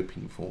was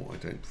hoping for, I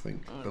don't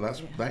think.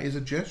 But that is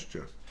a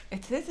gesture.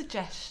 It is a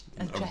gesture.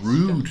 A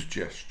rude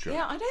gesture.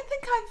 Yeah, I don't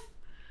think I've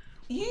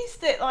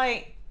used it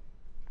like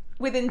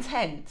with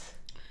intent.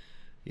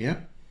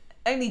 Yeah.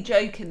 Only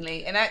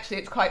jokingly. And actually,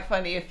 it's quite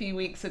funny. A few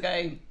weeks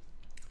ago,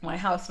 my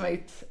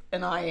housemate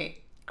and I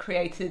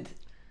created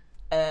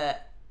a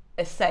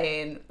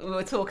saying. We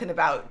were talking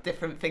about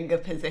different finger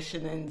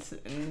positionings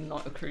in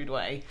not a crude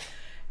way,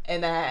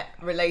 and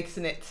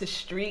relating it to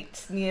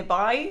streets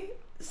nearby.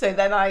 So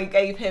then I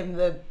gave him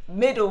the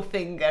middle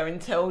finger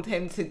and told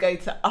him to go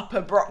to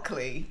Upper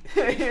Broccoli.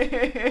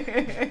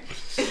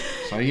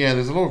 So yeah,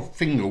 there's a lot of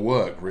finger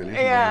work, really.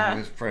 Isn't there?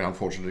 It's a very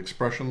unfortunate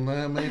expression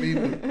there, maybe.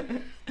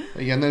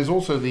 But yeah, and there's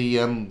also the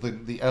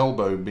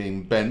elbow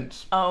being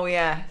bent. Oh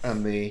yes.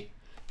 And the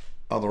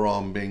other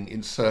arm being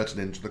inserted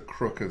into the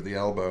crook of the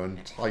elbow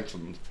and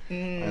tightened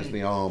as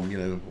the arm. You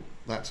know,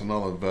 that's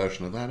another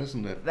version of that,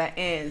 isn't it? There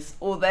is.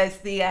 Or there's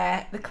the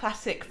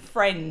classic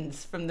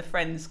Friends from the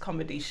Friends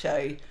comedy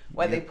show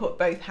where they put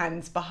both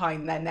hands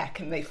behind their neck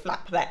and they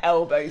flap their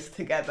elbows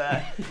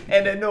together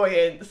in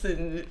annoyance.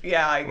 And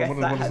I guess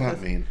what does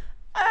that mean?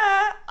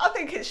 I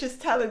think it's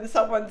just telling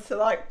someone to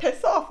like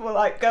piss off or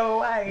like go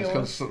away. It's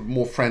kind of sort of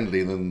more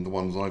friendly than the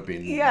ones I've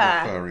been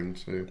referring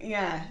to.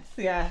 Yes.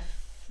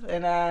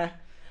 And I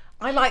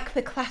like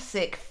the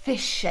classic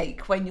fish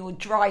shake when you're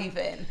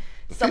driving.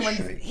 Fish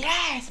shake?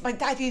 Yes, my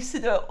dad used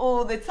to do it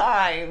all the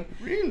time.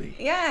 Really?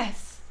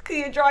 Yes, because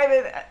you're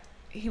driving.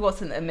 He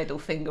wasn't a middle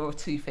finger or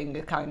two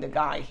finger kind of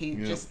guy.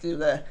 He'd just do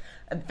a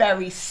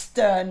very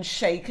stern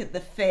shake at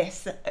the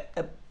fist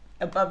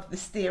above the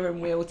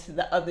steering wheel to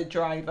the other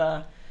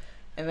driver,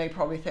 and they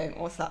probably think,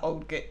 "What's that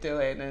old git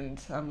doing?"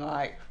 And I'm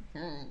like,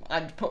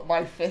 I'd put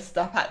my fist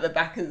up at the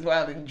back as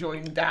well and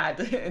join Dad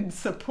in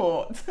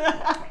support.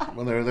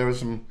 Well, there are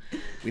some.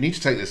 We need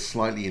to take this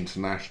slightly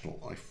international,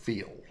 I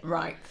feel.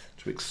 Right.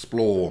 To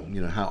explore,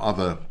 how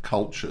other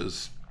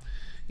cultures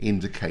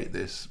indicate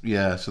this.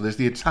 Yeah, so there's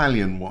the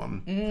Italian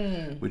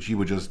one, which you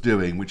were just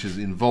doing, which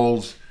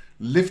involves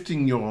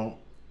lifting your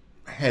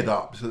head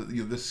up so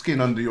that the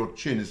skin under your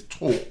chin is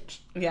taut.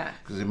 Yeah.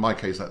 Because in my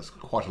case, that's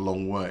quite a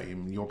long way.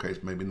 In your case,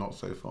 maybe not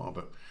so far,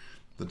 but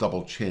the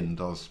double chin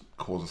does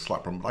cause a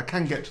slight problem. But I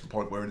can get to the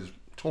point where it is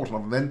taut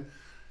enough. And then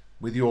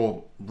with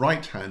your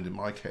right hand, in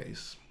my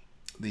case,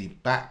 the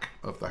back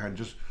of the hand,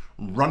 just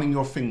running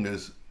your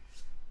fingers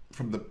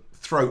from the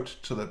throat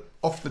to the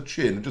off the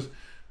chin and just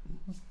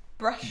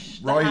Brush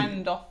the right,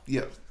 hand off.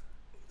 yeah,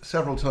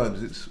 several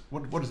times. It's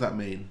what does that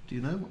mean? Do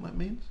you know what that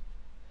means?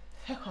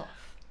 Fuck off.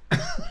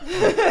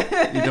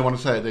 You don't want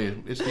to say it, do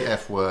you? It's the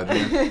F word.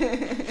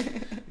 Yeah.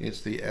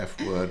 It's the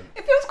F word.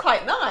 It feels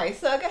quite nice.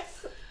 So I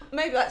guess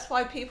maybe that's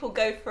why people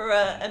go for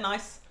a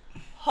nice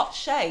hot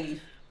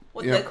shave.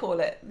 What do Yeah. they call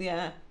it?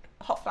 Yeah,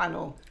 hot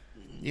flannel.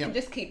 Yeah. And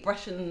just keep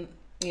brushing.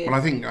 Yeah. Well,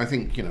 I think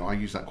I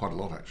use that quite a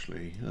lot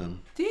actually.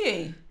 Do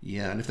you?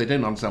 Yeah, and if they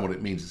don't understand what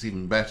it means, it's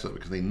even better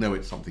because they know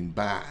it's something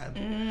bad,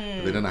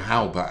 but they don't know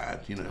how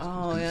bad. You know,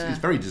 Oh, it's, yeah. it's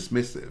very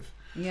dismissive.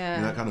 Yeah.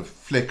 You know, that kind of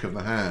flick of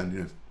the hand. You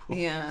know.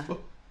 Yeah.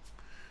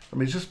 I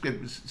mean, it's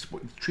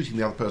treating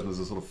the other person as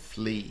a sort of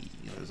flea.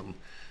 You know, some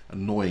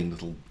annoying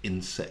little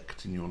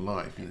insect in your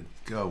life. You know,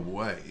 go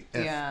away.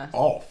 Yeah. F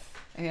off.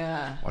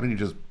 Yeah. Why don't you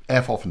just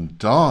F off and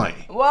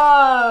die?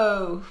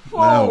 Whoa!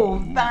 Whoa!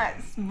 No.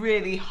 That's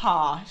really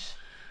harsh.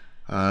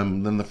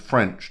 Then the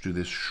French do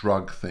this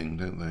shrug thing,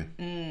 don't they?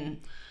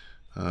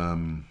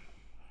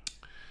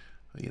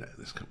 You know,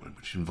 this kind of,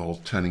 which involves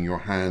turning your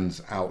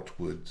hands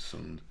outwards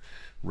and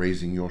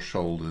raising your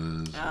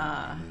shoulders.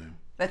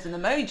 There's an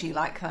emoji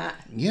like that.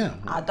 Yeah.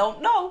 I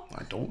don't know.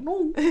 I don't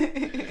know.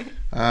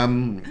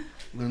 And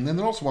then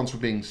there are also ones for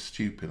being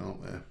stupid,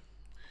 aren't there?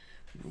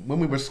 When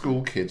we were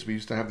school kids, we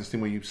used to have this thing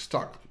where you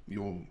stuck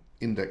your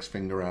index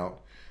finger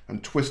out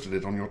and twisted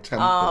it on your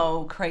temple.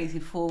 Oh, crazy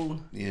fool.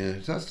 Yeah,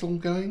 is that still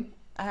going?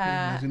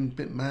 As in a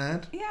bit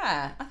mad?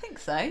 Yeah, I think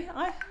so.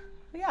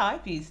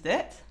 I've used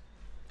it.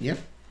 Yeah.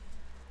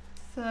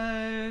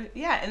 So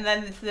yeah, and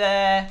then it's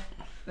the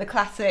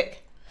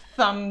classic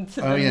thumb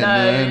to the Oh,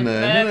 yeah, nose.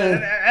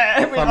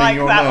 no. We Thumbing like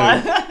your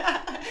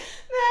that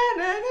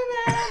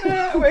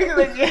one.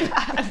 Wiggling your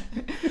hand.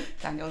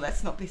 Daniel,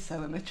 let's not be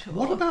so immature.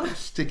 What about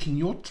sticking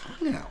your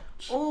tongue out?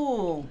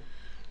 Oh,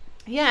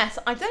 yes.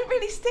 I don't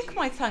really stick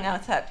my tongue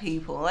out at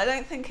people. I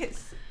don't think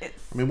it's.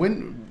 I mean,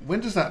 when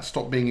does that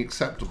stop being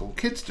acceptable?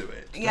 Kids do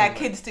it. Yeah, don't they?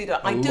 kids do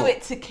that. A I do lot.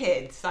 it to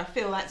kids. I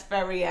feel that's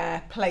very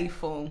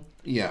playful.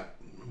 Yeah.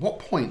 What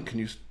point can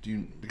you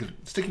do? Because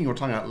sticking your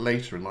tongue out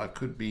later in life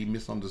could be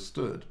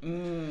misunderstood.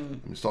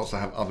 And it starts to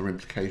have other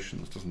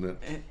implications, doesn't it?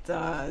 It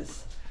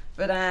does.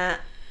 But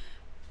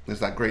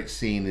There's that great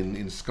scene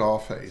in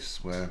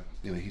Scarface where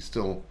he's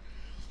still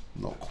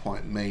not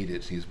quite made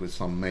it. He's with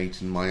some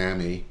mate in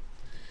Miami,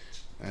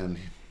 and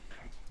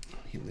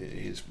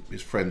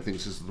his friend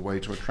thinks this is the way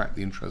to attract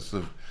the interests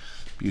of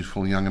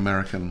beautiful young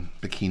American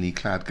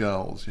bikini-clad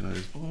girls.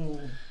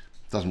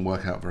 Doesn't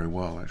work out very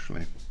well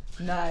actually.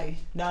 no.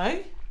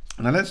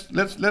 Now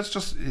let's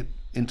just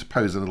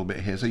interpose a little bit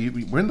here. So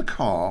we're in the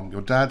car.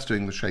 Your dad's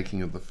doing the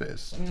shaking of the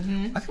fist. I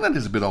think that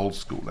is a bit old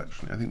school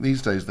actually. I think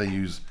these days they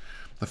use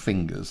the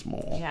fingers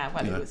more. Yeah,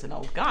 well, he was an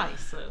old guy,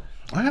 so.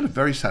 I had a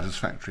very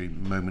satisfactory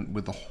moment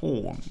with the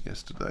horn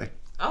yesterday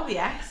Oh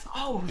yes.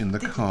 Oh. in the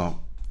car.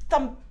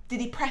 Did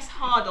he press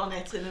hard on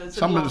it and it was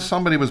a long...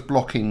 Somebody was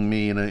blocking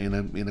me in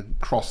a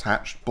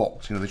cross-hatched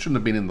box. They shouldn't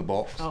have been in the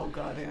box. Oh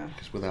god, yeah.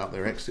 Just without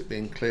their exit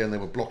being clear, and they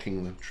were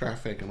blocking the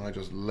traffic, and I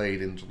just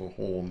laid into the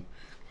horn.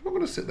 I'm not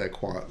going to sit there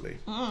quietly.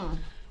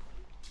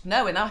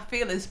 No, and I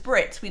feel as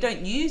Brits, we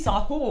don't use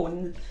our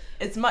horn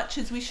as much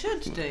as we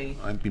should do.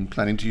 I've been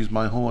planning to use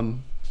my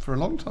horn for a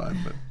long time,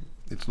 but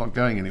it's not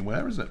going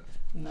anywhere, is it?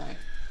 No.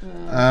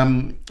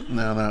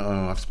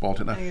 No, I've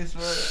spotted it now. Yes,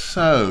 right.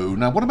 So,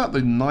 now what about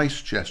the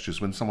nice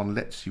gestures when someone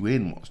lets you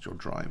in whilst you're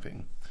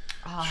driving?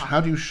 How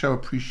do you show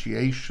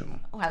appreciation?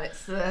 Well,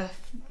 it's the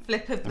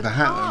flip of the The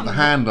palm.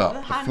 hand up,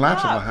 the hand flat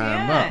up, of the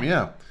hand up,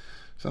 yeah.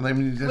 So they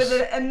just,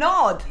 With a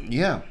nod.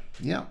 yeah.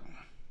 Yeah.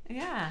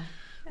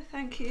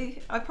 Thank you.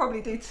 I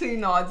probably do 2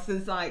 nods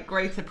as like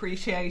great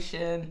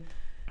appreciation.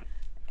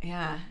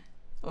 Yeah.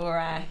 Or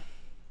a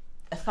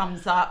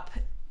thumbs up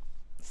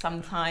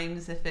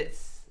sometimes if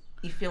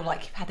you feel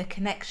like you've had a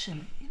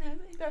connection. You've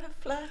ever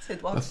flirted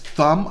A once.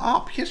 thumb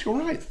up. Yes, you're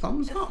right.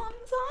 Thumbs up.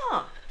 Thumbs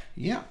up.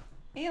 Yeah.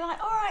 And you're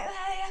like, all right,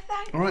 there, yeah,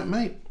 thanks. All right,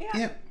 mate. Yeah.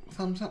 Yeah.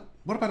 Thumbs up.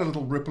 What about a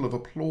little ripple of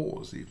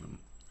applause, even?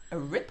 A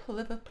ripple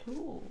of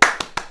applause.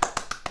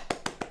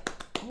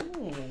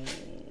 Ooh.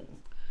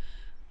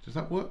 Does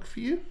that work for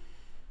you?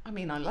 I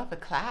mean, I love a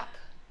clap.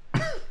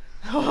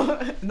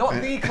 Not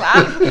the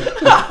clap.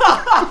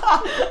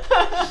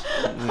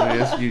 Oh,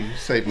 yes, you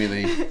saved me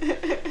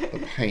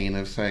the pain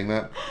of saying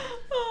that.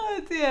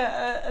 Oh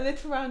dear, a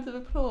little round of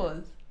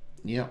applause.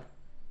 Yeah.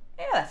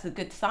 Yeah, that's a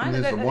good sign. And I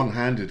there's don't the know.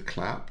 one-handed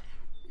clap.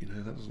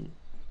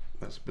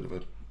 That's a bit of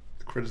a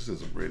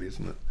criticism, really,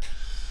 isn't it?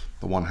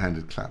 The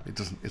one-handed clap.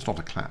 It's not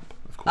a clap,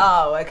 of course.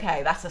 Oh,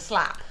 okay, that's a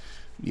slap.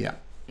 Yeah.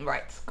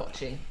 Right,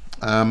 got you.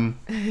 Um,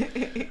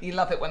 You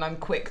love it when I'm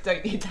quick,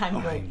 don't you,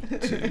 Daniel?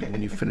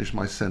 when you finish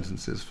my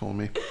sentences for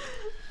me.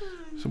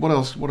 So what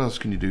else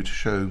can you do to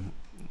show,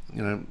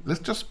 let's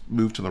just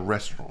move to the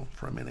restaurant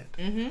for a minute.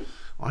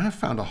 I have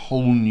found a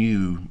whole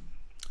new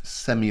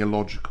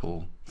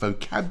semiological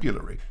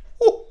vocabulary.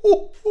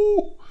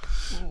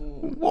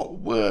 What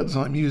words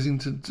I'm using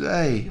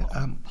today.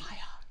 I'm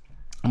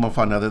going to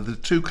find out that the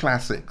 2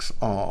 classics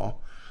are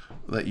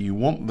that you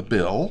want the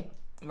bill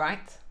Right.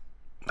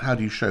 How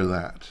do you show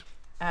that?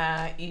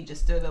 You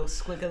just do a little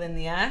squiggle in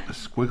the air, A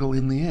squiggle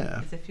in the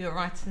air. as if you're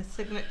writing a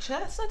signature.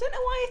 So I don't know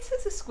why it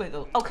is a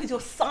squiggle. Oh, because you're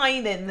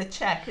signing the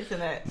check,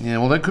 isn't it? Yeah,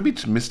 well, that could be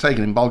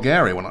mistaken. In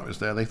Bulgaria, when I was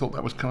there, they thought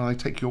that was, can I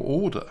take your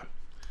order?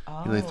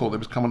 Oh. They thought it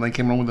was coming. They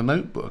came along with a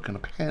notebook and a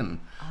pen.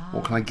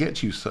 What can I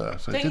get you, sir?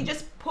 So it Don't you didn't-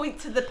 just point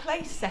to the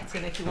place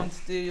setting if you want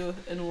to do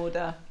an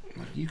order?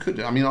 You could.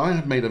 I mean, I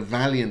have made a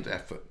valiant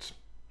effort,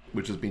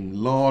 which has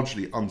been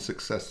largely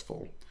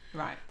unsuccessful,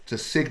 Right. to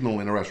signal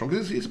in a restaurant,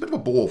 because it's a bit of a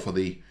bore for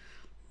the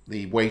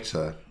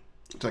waiter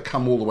to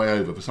come all the way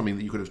over for something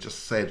that you could have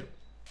just said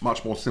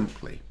much more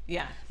simply.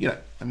 Yeah. You know,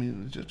 I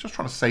mean, just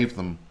trying to save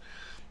them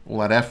all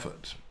that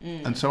effort.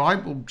 And so I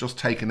will just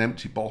take an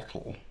empty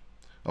bottle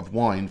of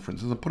wine, for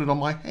instance, and put it on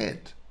my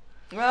head,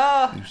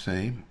 Oh, you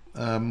see.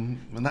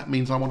 And that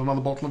means I want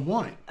another bottle of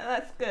wine.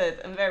 that's good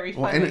and very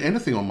Or funny.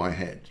 anything on my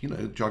head, you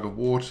know, jug of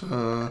water.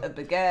 A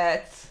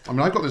baguette. I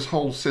mean, I've got this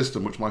whole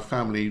system which my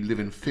family live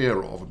in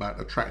fear of, about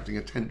attracting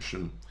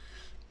attention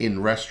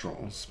in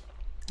restaurants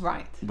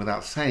Right.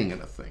 without saying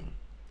anything.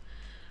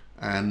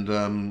 And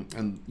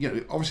you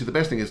know, obviously the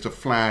best thing is to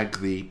flag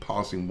the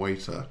passing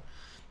waiter,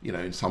 you know,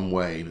 in some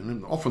way.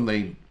 And often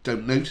they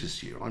don't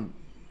notice you. I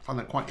find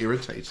that quite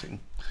irritating.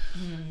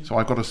 So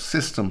I've got a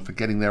system for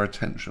getting their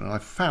attention. And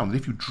I've found that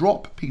if you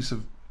drop a piece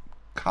of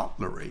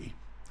cutlery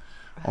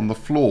on the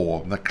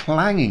floor, the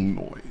clanging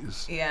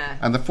noise, Yeah.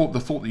 and the thought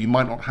that you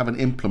might not have an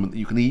implement that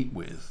you can eat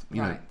with,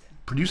 you know, Right.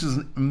 produces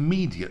an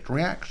immediate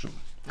reaction.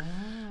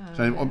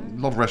 So a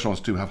lot of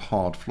restaurants do have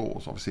hard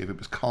floors. Obviously, if it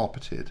was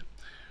carpeted,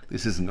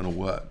 this isn't going to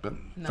work. But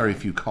very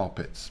few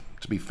carpets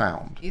to be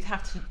found. You'd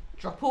have to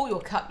drop all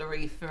your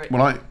cutlery for it.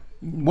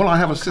 Well, I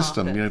have a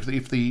system. carpet. You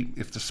know,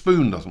 if the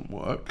spoon doesn't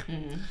work,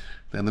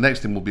 then the next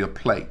thing will be a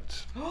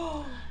plate,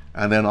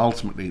 and then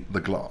ultimately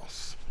the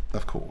glass,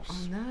 of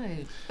course. No,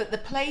 but the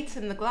plate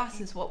and the glass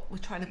is what we're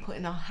trying to put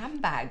in our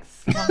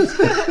handbags.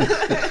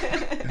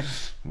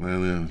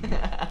 Well,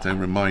 don't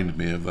remind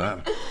me of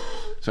that.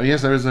 So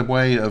yes, there is a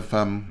way of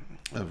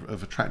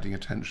attracting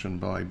attention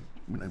by, you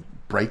know,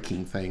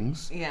 breaking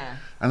things. Yeah.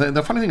 And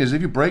the funny thing is,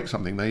 if you break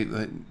something,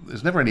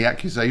 there's never any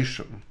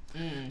accusation.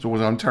 It's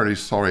always, I'm terribly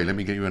sorry, let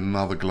me get you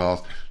another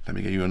glass, let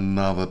me get you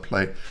another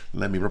plate,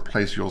 let me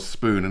replace your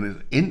spoon. And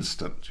it's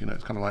instant, you know,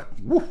 it's kind of like,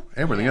 woo,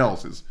 everything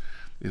else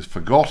is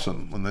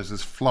forgotten when there's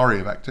this flurry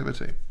of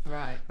activity.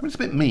 Right. I mean, it's a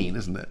bit mean,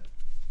 isn't it?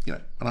 You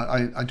know,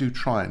 and I do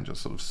try and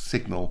just sort of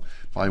signal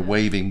by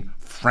waving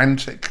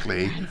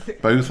frantically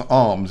both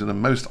arms in a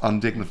most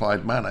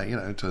undignified manner, you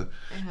know, to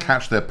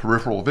catch their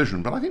peripheral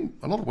vision. But I think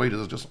a lot of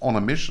waiters are just on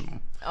a mission.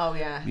 Oh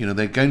yeah. You know,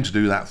 they're going to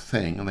do that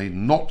thing and they're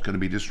not going to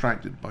be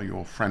distracted by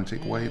your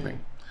frantic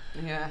waving.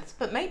 Yes,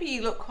 but maybe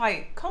you look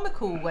quite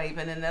comical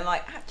waving, and they're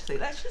like, actually,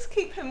 let's just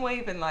keep him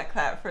waving like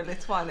that for a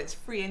little while. It's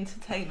free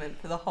entertainment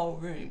for the whole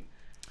room.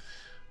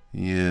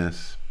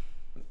 Yes.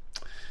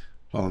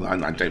 Well,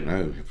 I don't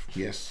know.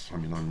 Yes, I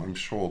mean, I'm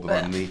sure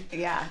that I'm the...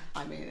 Yeah,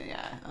 I mean,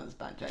 yeah, that was a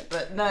bad joke.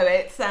 But no,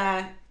 it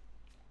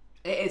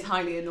is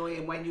highly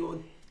annoying when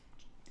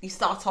you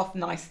start off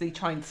nicely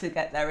trying to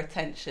get their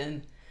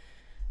attention,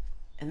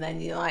 and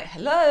then you're like,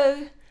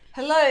 hello,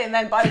 and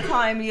then by the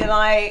time you're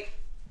like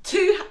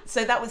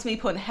so that was me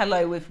putting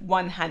hello with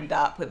one hand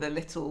up with a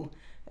little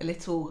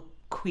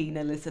Queen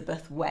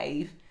Elizabeth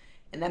wave.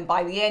 And then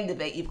by the end of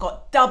it, you've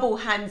got double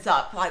hands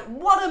up. Like,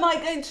 what am I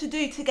going to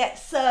do to get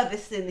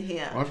service in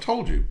here? I've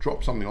told you,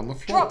 drop something on the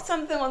floor. Drop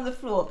something on the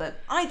floor, but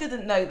I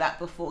didn't know that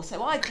before.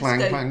 So I just Clang,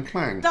 go clang,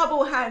 clang.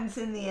 double hands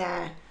in the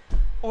air.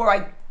 Or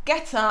I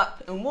get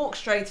up and walk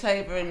straight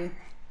over and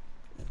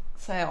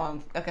say, oh,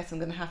 I guess I'm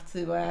going to have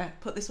to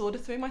put this order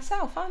through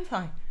myself, aren't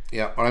I?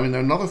 Yeah, I mean,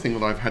 another thing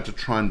that I've had to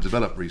try and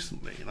develop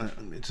recently,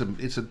 and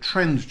it's a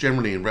trend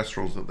generally in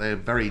restaurants that they're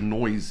very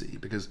noisy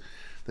because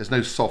there's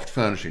no soft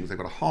furnishings. They've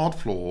got a hard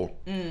floor,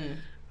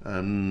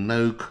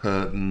 no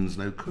curtains,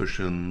 no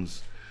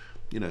cushions,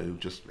 you know,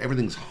 just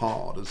everything's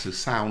hard as the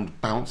sound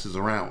bounces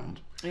around.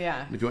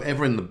 Yeah. And if you're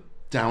ever in the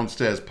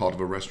downstairs part of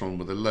a restaurant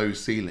with a low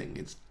ceiling,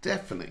 it's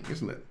deafening,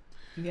 isn't it?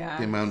 Yeah.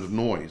 The amount of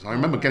noise. I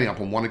remember getting up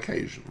on one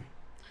occasion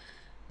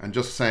and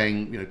just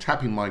saying, you know,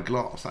 tapping my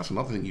glass. That's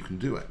another thing you can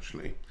do,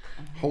 actually.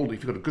 If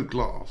you've got a good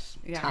glass,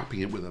 tapping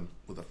it with a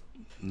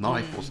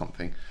knife or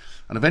something,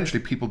 and eventually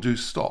people do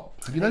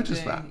stop. Have you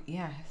noticed that?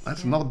 Yes.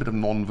 That's another bit of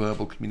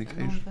non-verbal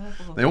communication.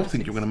 Non-verbal, They all yes,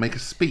 think you're going to make a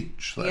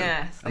speech, though.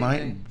 Yes, and they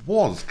I do.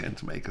 was going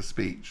to make a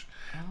speech.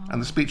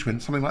 And the speech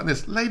went something like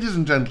this: ladies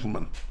and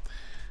gentlemen,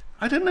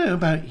 I don't know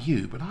about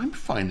you, but I'm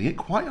finding it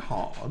quite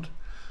hard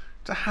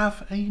to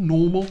have a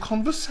normal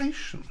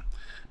conversation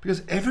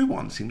because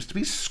everyone seems to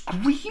be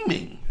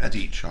screaming at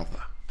each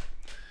other.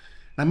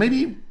 Now,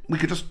 maybe we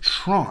could just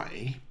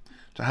try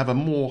to have a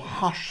more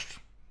hushed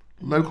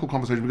local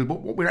conversation, because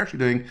what we're actually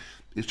doing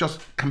is just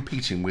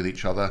competing with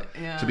each other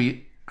to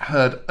be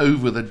heard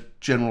over the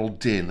general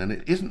din, and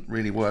it isn't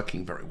really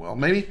working very well.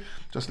 Maybe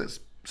just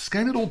let's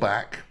scale it all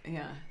back,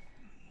 Yeah.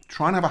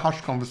 try and have a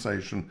hushed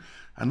conversation,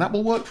 and that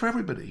will work for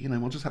everybody. You know,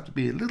 we'll just have to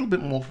be a little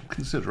bit more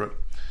considerate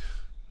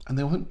and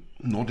they weren't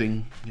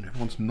nodding.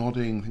 Everyone's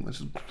nodding. I think this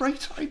is a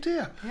great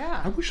idea.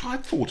 Yeah. I wish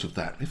I'd thought of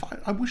that.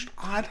 I wished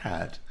I'd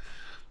had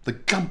the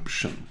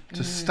gumption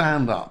to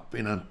stand up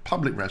in a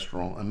public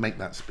restaurant and make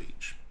that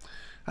speech.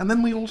 And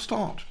then we all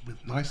start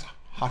with nice,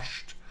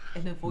 hushed,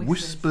 Inner voices.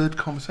 whispered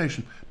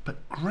conversation.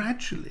 But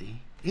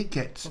gradually, it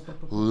gets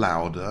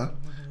louder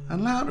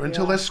and louder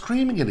until they're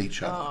screaming at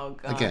each other Oh,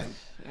 gosh. again.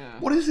 Yeah.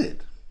 What is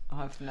it?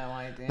 I have no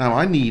idea. Now,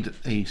 I need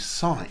a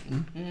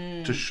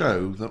sign to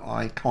show that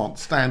I can't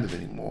stand it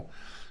anymore.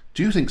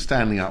 Do you think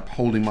standing up,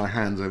 holding my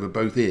hands over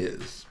both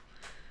ears,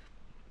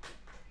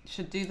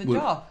 Should do the would,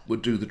 job.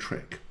 would do the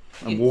trick?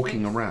 And You'd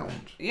walking think so.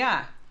 around.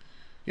 Yeah.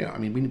 Yeah, I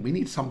mean, we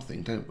need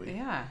something, don't we?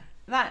 Yeah.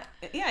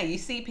 You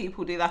see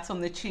people do that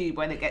on the tube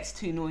when it gets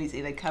too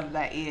noisy. They cover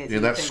their ears. Yeah,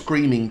 and that think,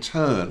 screaming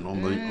turn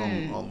on the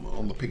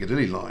on the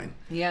Piccadilly line.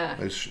 Yeah.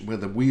 Where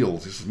the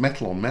wheels, this is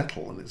metal on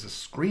metal, and it's a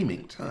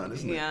screaming turn,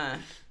 isn't it? Yeah.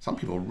 Some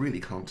people really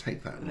can't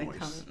take that They noise.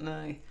 can't,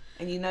 no.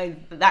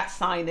 And that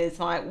sign is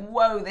like,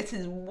 whoa, this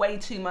is way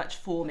too much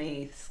for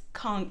me.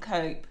 Can't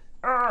cope.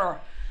 Urgh.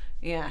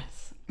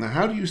 Yes. Now,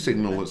 how do you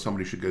signal that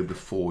somebody should go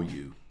before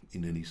you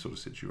in any sort of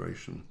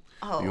situation?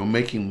 Oh. You're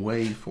making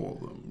way for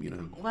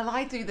them, Well,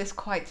 I do this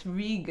quite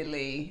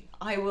regally.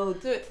 I will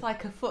do it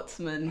like a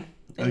footman.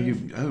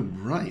 Oh,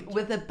 right.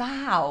 With a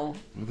bow.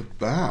 With a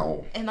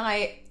bow. And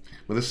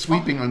With a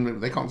sweeping,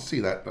 they can't see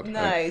that, but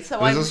No, so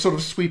there's I'm- a sort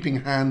of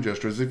sweeping hand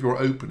gesture as if you're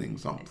opening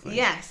something.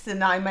 yes,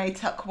 and I may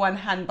tuck one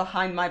hand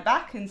behind my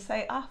back and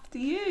say, after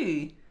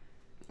you.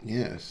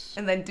 Yes.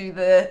 And then do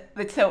the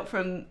tilt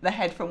from the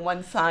head from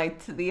one side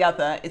to the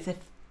other as if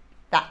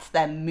that's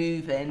them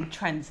moving,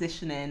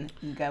 transitioning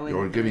and going.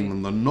 You're giving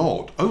them the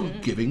nod. Oh,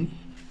 giving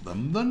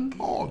them the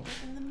nod.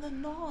 Giving them the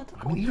nod.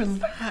 I mean,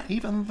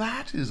 even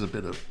that is a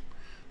bit of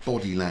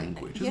body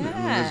language, isn't it? I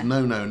mean, Yeah. there's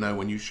no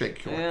when you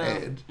shake your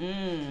head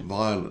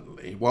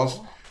violently.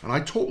 And I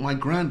taught my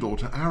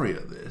granddaughter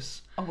Aria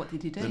this. Oh, what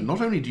did you do? That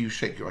not only do you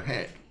shake your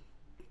head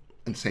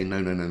and say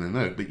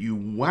no, but you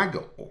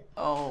waggle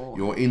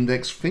your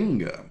index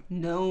finger.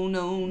 No,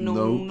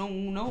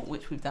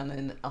 which we've done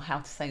in How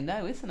to Say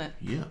No, isn't it?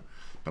 Yeah.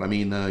 But I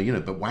mean,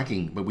 but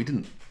wagging, but we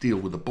didn't deal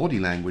with the body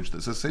language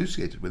that's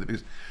associated with it,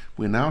 because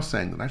we're now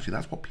saying that actually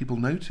that's what people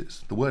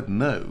notice. The word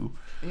no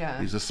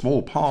is a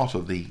small part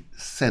of the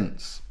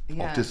sense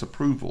of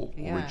disapproval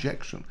or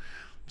rejection.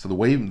 So the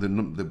way,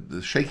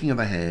 the shaking of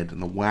the head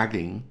and the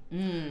wagging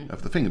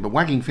of the finger, but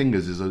wagging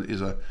fingers is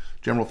a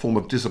general form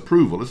of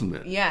disapproval, isn't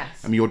it?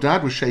 Yes. I mean, your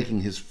dad was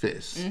shaking his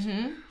fist.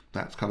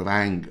 That's kind of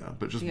anger,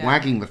 but just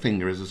wagging the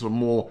finger is a sort of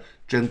more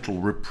gentle,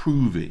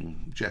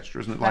 reproving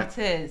gesture, isn't it? Like,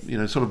 That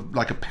is. Sort of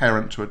like a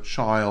parent to a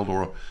child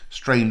or a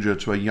stranger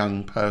to a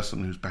young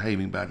person who's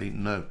behaving badly.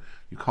 No,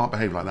 you can't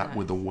behave like that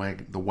with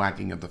the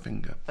wagging of the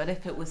finger. But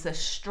if it was a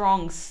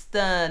strong,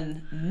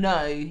 stern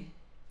no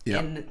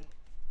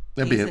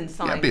There'd be decent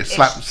sign, a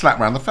slap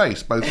around the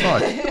face, both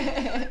sides.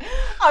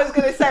 I was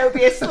going to say it would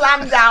be a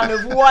slam down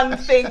of one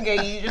finger.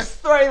 You just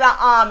throw that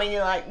arm and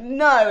you're like,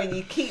 no, and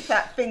you keep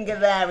that finger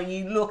there and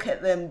you look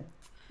at them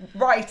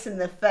right in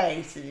the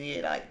face and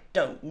you're like,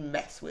 don't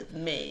mess with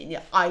me. And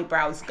your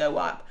eyebrows go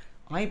up.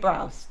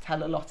 Eyebrows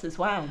tell a lot as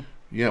well.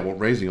 Yeah, what,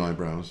 raising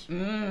eyebrows?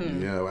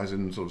 Yeah, as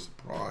in sort of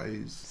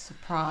surprise.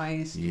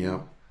 Surprised. Yeah.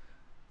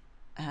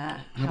 How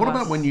What about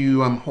else? when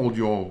you hold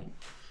your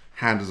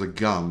hand as a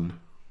gun?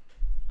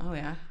 Oh,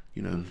 yeah.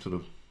 Sort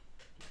of.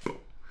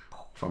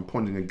 So I'm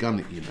pointing a gun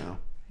at you now.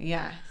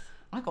 Yes.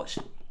 I got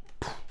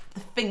the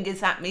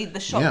fingers at me, the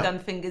shotgun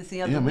fingers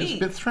the other Yeah, I mean, week.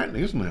 it's a bit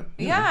threatening, isn't it?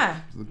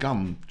 Yeah. The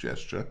gun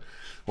gesture.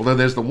 Although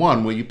there's the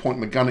one where you point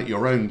the gun at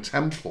your own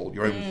temple,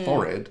 your own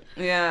forehead.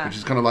 Yeah. Which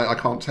is kind of like, I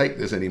can't take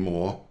this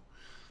anymore.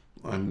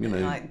 I'm,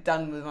 Like,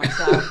 done with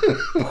myself.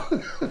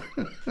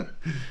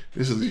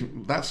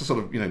 that's the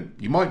sort of,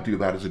 you might do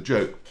that as a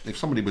joke. If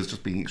somebody was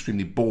just being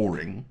extremely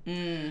boring,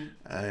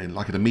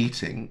 like at a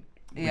meeting,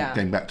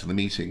 going back to the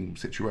meeting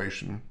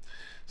situation,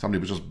 somebody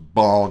was just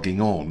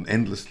barging on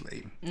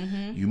endlessly,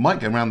 you might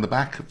go around the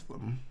back of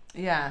them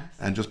Yeah.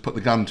 and just put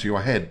the gun to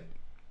your head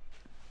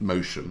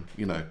motion,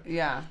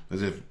 Yeah.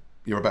 as if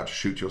you're about to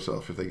shoot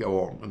yourself if they go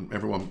on, and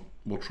everyone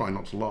will try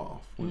not to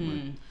laugh,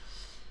 won't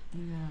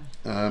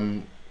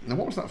they? Now,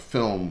 what was that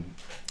film?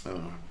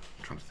 I'm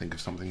trying to think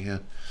of something here.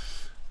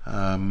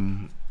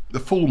 The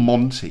Full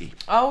Monty.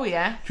 Oh,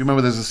 yeah. Do you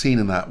remember there's a scene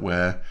in that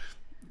where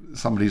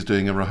somebody's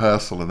doing a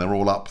rehearsal and they're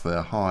all up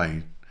there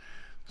high,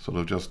 sort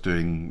of just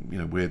doing,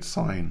 weird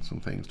signs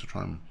and things to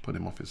try and put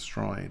him off his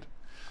stride?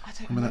 I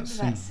don't remember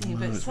that scene,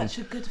 but No, it's such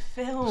a good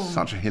film.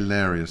 Such a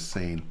hilarious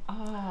scene.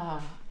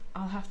 Oh,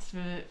 I'll have to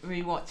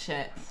rewatch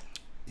it.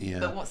 Yeah.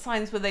 But what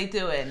signs were they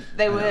doing?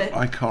 They were.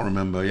 I can't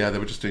remember. Yeah, they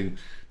were just doing.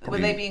 Were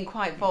they being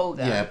quite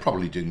vulgar? Yeah,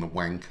 probably doing the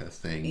wanker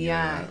thing.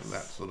 Yes.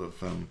 That sort of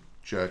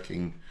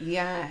jerking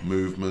Yeah.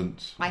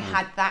 movement. I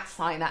had that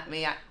sign at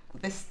me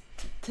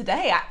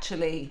today,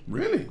 actually.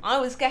 Really? I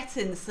was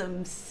getting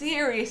some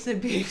serious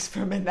abuse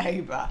from a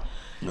neighbour,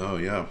 Oh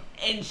yeah.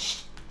 and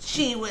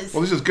she was.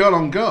 Well, this is girl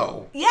on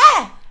girl.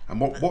 Yeah. And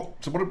what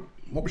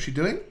was she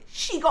doing?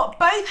 She got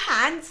both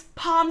hands,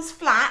 palms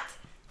flat,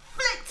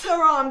 flicked flicked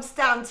her arms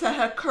down to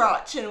her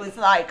crotch and was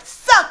like,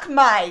 "Suck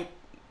my,"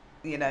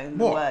 the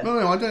What? word.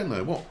 No, I don't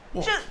know. What?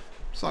 Just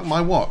Suck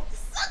my what?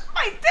 suck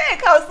my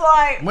dick. I was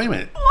like, Wait a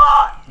minute.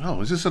 what?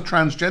 Oh, is this a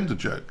transgender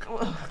joke?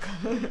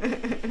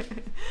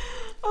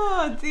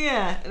 Oh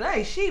dear.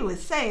 No, she was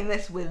saying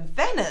this with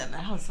venom.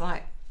 And I was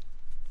like,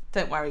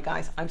 don't worry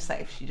guys, I'm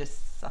safe. She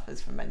just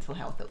suffers from mental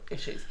health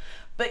issues.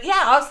 But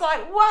yeah, I was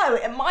like, whoa.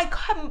 And my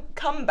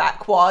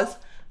comeback was,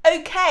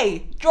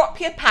 okay, drop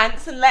your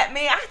pants and let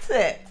me at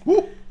it.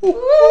 Woo, woo.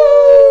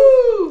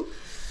 Woo!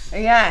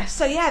 Yeah,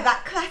 so yeah,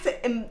 that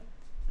classic,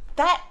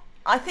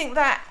 I think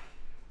that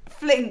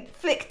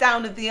flick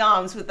down of the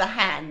arms with the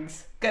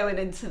hands going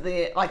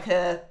into like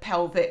a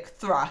pelvic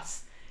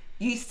thrust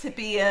used to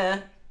be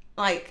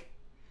like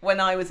when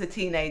I was a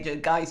teenager,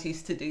 guys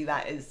used to do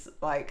that as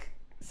like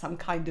some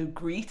kind of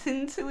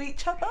greeting to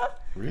each other.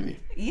 Really?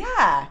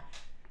 Yeah.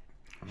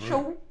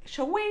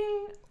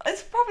 Shawing.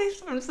 It's probably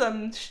from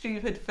some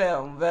stupid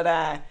film, but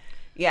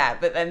yeah.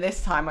 But then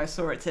this time I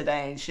saw it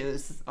today, and she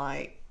was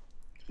like,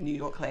 New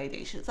York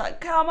lady. She was like,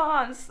 "Come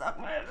on, suck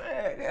my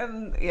dick,"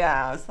 and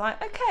yeah, I was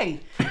like, okay,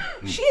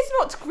 she is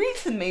not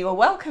greeting me or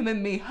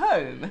welcoming me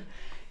home.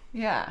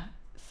 Yeah.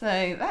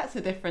 So that's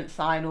a different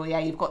sign. Or yeah,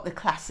 you've got the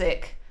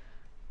classic.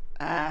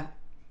 The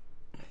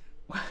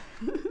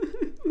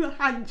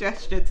hand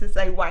gesture to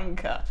say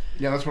wanker.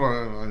 Yeah, that's what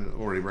I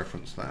already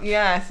referenced that.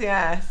 Yes.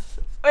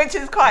 Which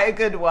is quite a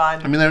good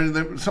one. I mean,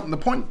 the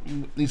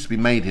point needs to be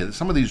made here that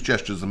some of these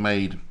gestures are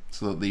made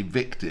so that the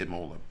victim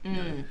or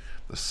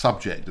the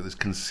subject of this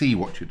can see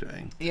what you're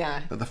doing.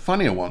 Yeah. But the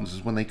funnier ones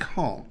is when they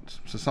can't.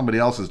 So somebody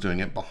else is doing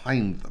it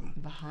behind them.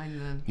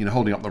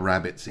 Holding up the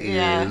rabbit's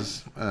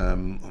ears.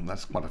 And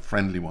that's quite a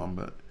friendly one,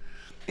 but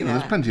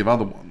there's plenty of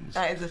other ones.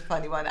 That is a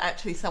funny one.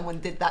 Actually, someone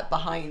did that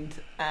behind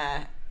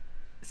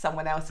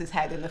someone else's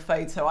head in the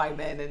photo I'm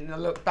in, and I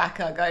look back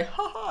and I go,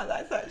 "Ha,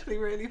 that's actually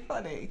really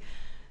funny."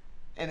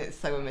 And it's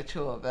so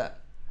immature, but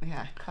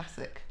yeah,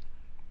 classic.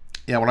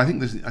 Yeah, well, I think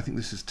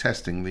this is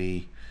testing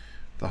the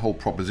whole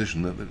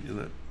proposition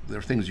that there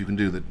are things you can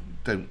do that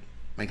don't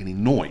make any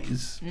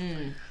noise.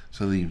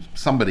 So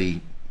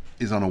somebody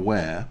is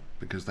unaware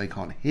because they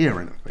can't hear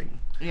anything.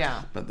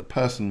 Yeah. But the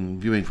person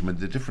viewing from a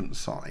different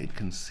side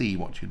can see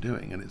what you're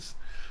doing, and it's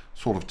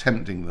sort of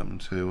tempting them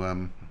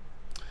to,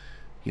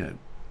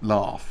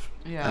 laugh.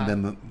 Yeah.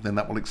 And then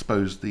that will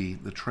expose the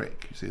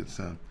trick. You see, it's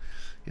a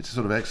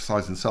sort of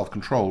exercise in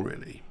self-control,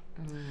 really.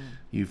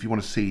 If you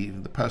want to see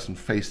the person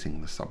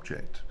facing the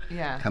subject,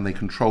 can they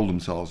control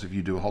themselves if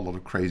you do a whole lot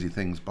of crazy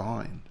things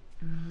behind?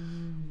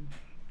 And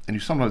you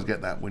sometimes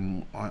get that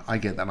when I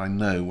get that. I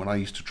know when I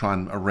used to try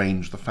and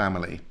arrange the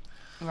family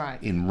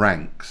in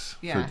ranks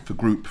for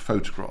group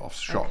photographs,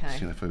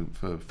 shots,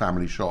 for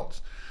family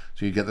shots.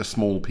 So you get the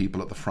small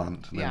people at the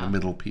front, and then the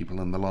middle people,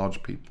 and the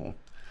large people.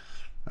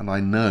 And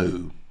I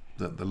know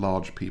that the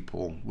large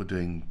people were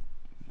doing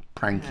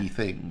pranky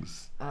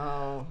things,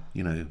 to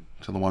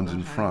the ones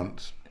in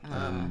front,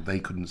 and they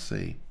couldn't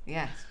see.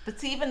 Yes,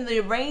 but even the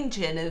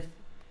arranging of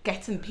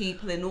getting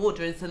people in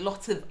order is a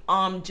lot of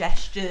arm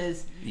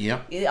gestures.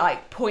 Yep.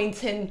 Like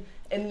pointing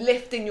and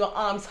lifting your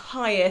arms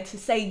higher to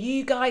say,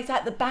 "You guys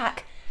at the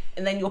back,"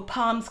 and then your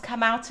palms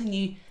come out and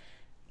you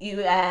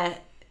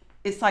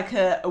it's like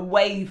a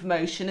wave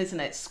motion, isn't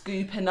it?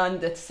 Scooping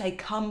under to say,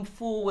 come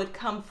forward,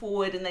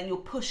 and then you're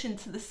pushing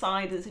to the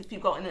side as if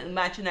you've got an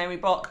imaginary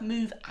block.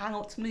 Move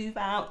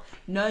out.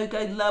 No,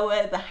 go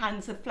lower. The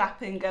hands are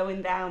flapping,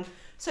 going down.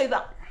 So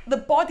that the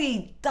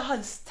body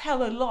does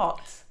tell a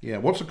lot. Yeah,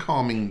 what's a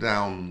calming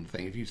down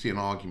thing? If you see an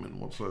argument,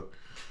 what's a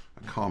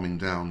calming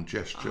down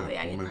gesture? Oh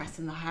yeah, you're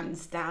pressing the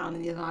hands down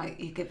and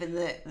you're giving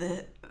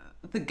the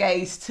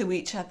gaze to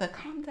each other.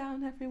 Calm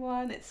down,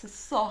 everyone. It's a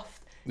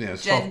soft,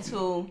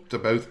 gentle. To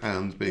both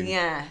hands being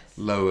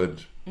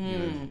lowered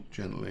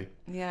gently.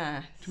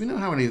 Yeah. Do we know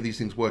how any of these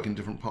things work in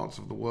different parts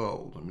of the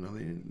world? I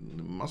mean,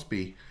 there must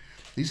be.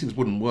 These things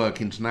wouldn't work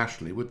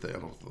internationally, would they? A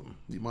lot of them.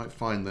 You might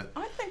find that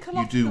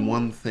you do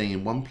one thing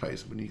in one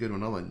place, but when you go to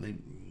another, they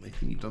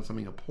think you've done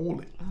something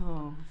appalling.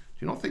 Oh. Do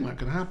you not think that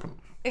could happen?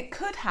 It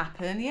could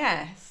happen,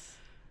 yes.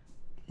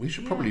 We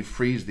should probably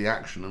freeze the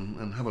action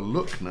and have a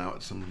look now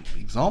at some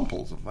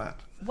examples of that.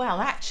 Well,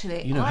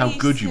 actually, you know how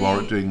good you are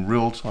at doing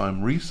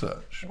real-time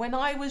research. When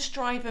I was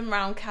driving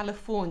around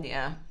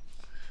California,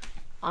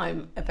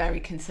 I'm a very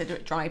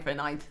considerate driver,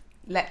 and I'd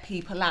let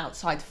people out,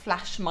 so I'd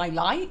flash my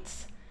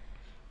lights.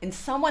 And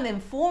someone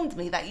informed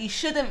me that you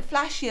shouldn't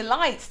flash your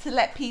lights to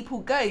let people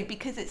go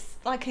because it's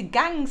like a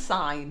gang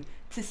sign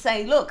to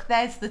say, look,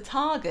 there's the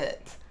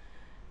target.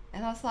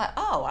 And I was like,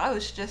 oh, I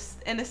was just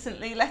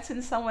innocently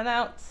letting someone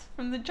out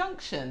from the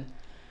junction.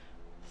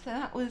 So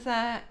that was,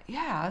 I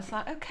was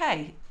like,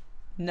 okay,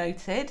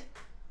 noted,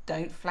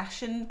 don't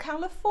flash in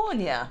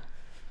California.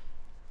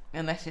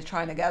 Unless you're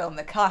trying to get on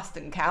the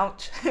casting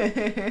couch.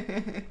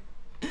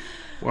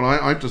 Well,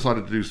 I've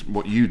decided to do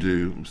what you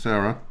do,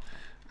 Sarah,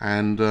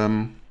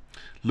 and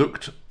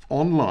looked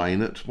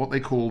online at what they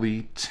call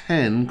the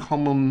 10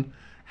 common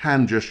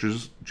hand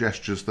gestures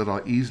that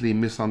are easily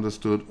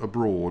misunderstood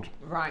abroad.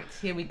 Right,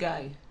 here we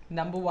go.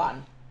 Number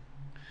 1.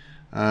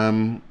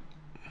 Now,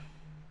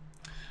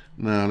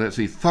 let's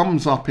see.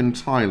 Thumbs up in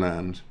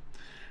Thailand.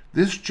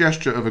 This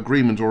gesture of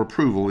agreement or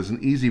approval is an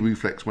easy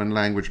reflex when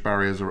language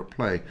barriers are at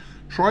play.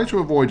 Try to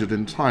avoid it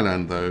in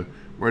Thailand, though,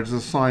 where it is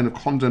a sign of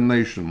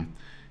condemnation.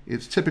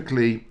 It's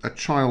typically a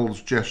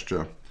child's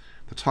gesture,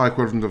 the Thai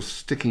equivalent of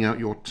sticking out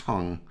your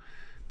tongue.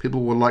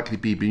 People will likely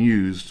be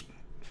bemused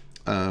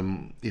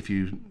if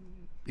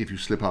you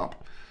slip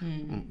up.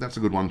 That's a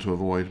good one to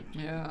avoid.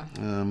 Yeah.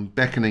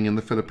 Beckoning in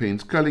the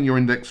Philippines. Curling your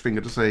index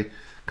finger to say,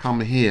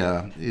 come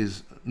here,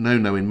 is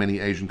no-no in many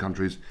Asian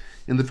countries.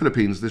 In the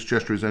Philippines, this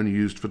gesture is only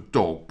used for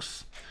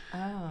dogs.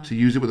 Oh. To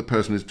use it with a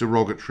person is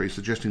derogatory,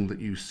 suggesting that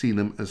you see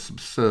them as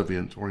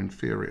subservient or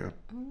inferior.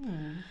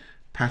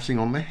 Patting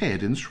on the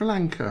head in Sri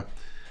Lanka.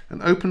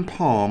 An open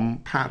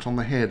palm pat on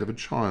the head of a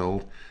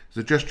child is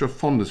a gesture of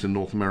fondness in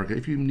North America.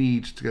 If you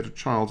need to get a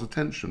child's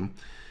attention,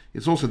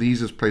 it's also the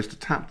easiest place to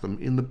tap them.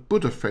 In the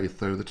Buddha faith,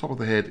 though, the top of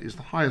the head is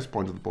the highest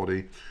point of the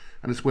body,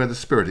 and it's where the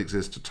spirit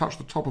exists. To touch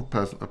the top of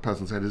a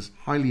person's head is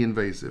highly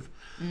invasive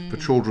for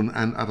children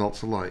and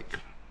adults alike.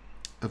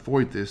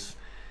 Avoid this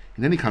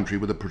in any country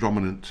with a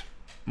predominant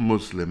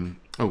Muslim,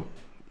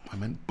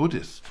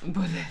 Buddhist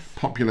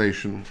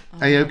population.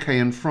 A-OK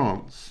in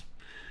France.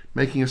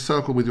 Making a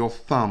circle with your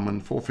thumb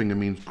and forefinger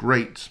means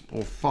great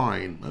or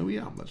fine. Oh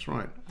yeah, that's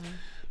right.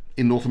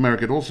 In North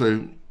America,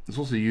 it's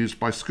also used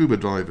by scuba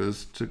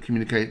divers to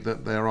communicate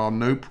that there are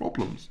no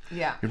problems.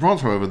 Yeah. In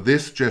France, however,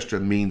 this gesture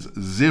means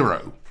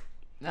zero.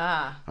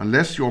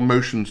 Unless you're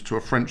motioning to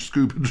a French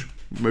scuba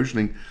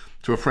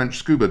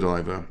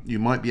diver, you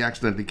might be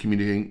accidentally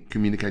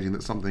communicating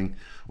that something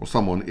or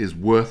someone is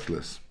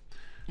worthless.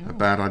 A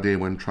bad idea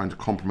when trying to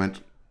compliment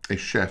a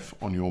chef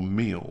on your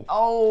meal.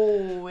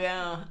 Oh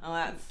yeah,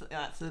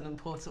 that's an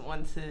important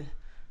one to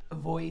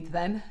avoid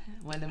then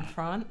when in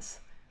France.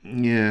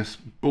 Yes,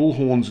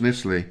 bullhorns in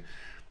Italy.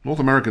 North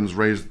Americans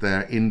raise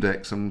their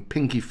index and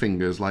pinky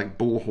fingers like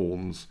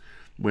bullhorns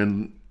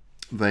when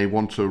they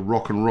want to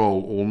rock and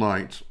roll all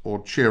night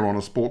or cheer on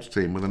a sports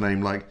team with a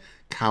name like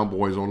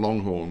Cowboys or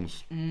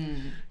Longhorns.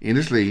 In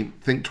Italy,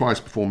 think twice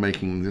before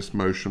making this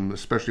motion,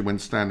 especially when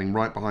standing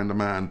right behind a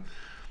man.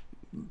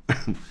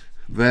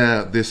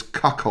 This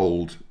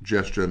cuckold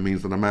gesture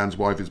means that a man's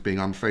wife is being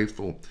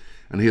unfaithful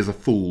and he is a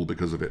fool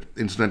because of it.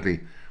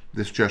 Incidentally,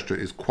 this gesture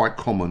is quite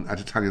common at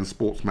Italian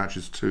sports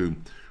matches too,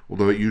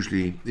 although it's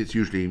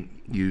usually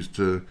used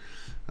to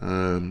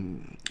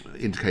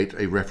indicate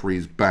a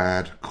referee's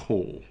bad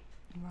call.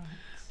 Right.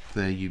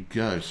 There you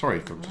go. Sorry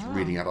for just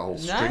reading out a whole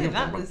string of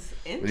them, but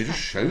it just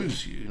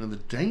shows you, the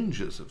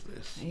dangers of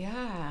this.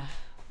 Yeah.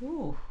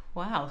 Ooh,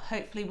 wow.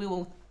 Hopefully we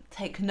will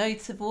take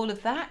note of all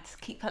of that,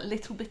 keep that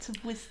little bit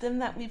of wisdom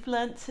that we've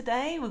learnt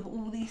today with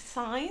all these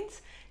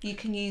signs. You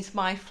can use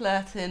my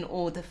flirting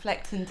or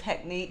deflecting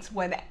techniques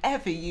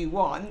whenever you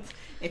want.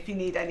 If you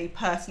need any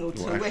personal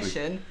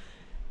tuition,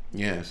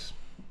 yes,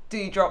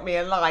 do drop me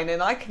a line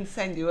and I can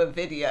send you a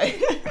video.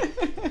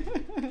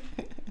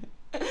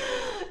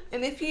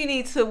 And if you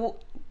need to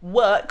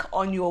work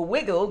on your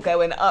wiggle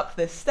going up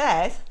the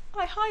stairs,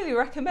 I highly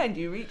recommend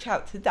you reach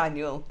out to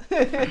Daniel.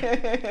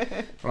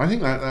 I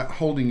think that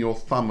holding your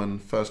thumb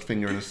and first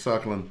finger in a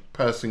circle and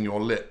pursing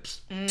your lips,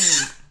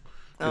 that's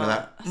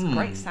a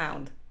great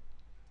sound.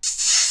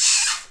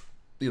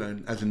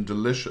 As in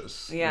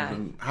delicious. Yeah.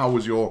 And how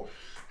was your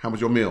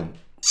meal?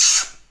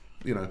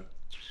 Yeah.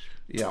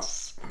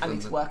 I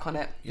need to work on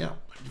it. Yeah.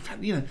 In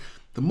fact,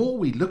 the more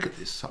we look at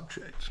this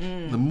subject,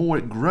 the more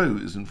it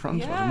grows in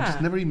front of us. And we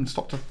just never even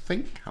stop to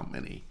think how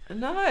many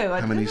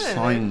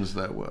signs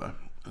there were.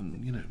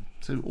 And,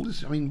 so all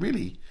this,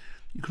 really,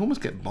 you can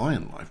almost get by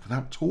in life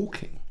without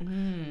talking.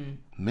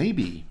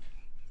 Maybe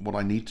what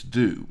I need to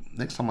do,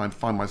 next time I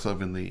find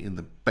myself in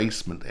the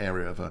basement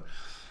area of a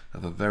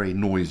very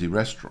noisy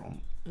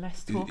restaurant,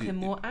 less talking,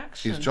 more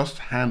action, is just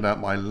hand out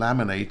my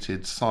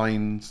laminated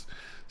sign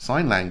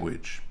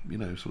language,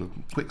 sort of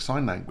quick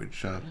sign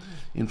language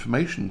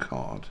information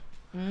card,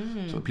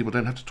 so that people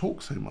don't have to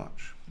talk so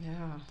much.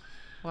 Yeah.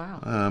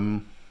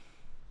 Wow.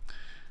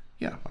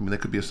 Yeah, there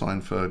could be a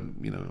sign for,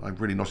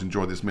 I've really not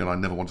enjoyed this meal, I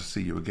never want to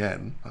see you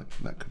again.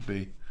 That could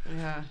be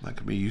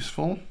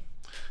useful.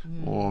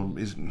 Or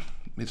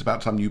it's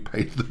about time you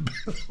paid the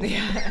bill.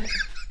 Yeah.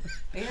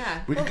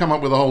 We could come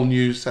up with a whole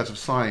new set of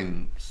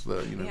signs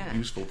that are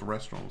useful for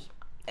restaurants.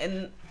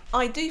 And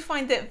I do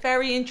find it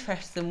very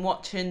interesting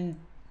watching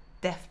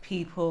deaf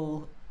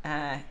people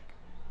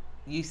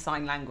use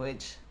sign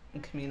language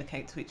and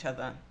communicate to each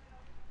other.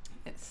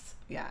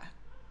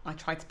 I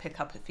try to pick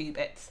up a few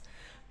bits.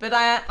 But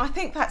I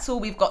think that's all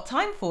we've got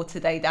time for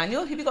today,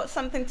 Daniel. Have you got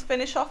something to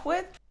finish off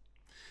with?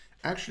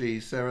 Actually,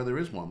 Sarah, there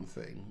is one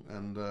thing,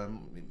 and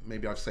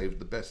maybe I've saved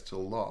the best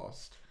till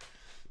last.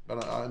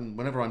 But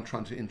whenever I'm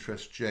trying to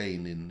interest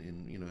Jane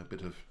in a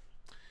bit of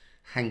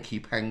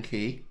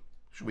hanky-panky,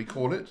 should we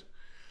call it?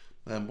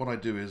 What I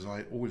do is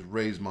I always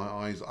raise my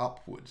eyes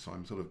upwards.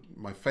 So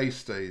my face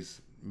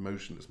stays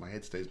motionless, my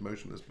head stays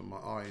motionless, but my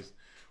eyes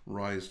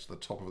rise to the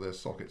top of their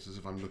sockets as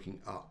if I'm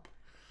looking up.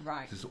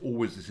 Right. There's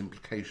always this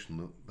implication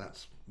that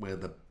that's where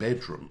the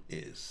bedroom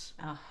is.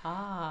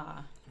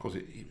 Aha. Of course,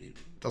 it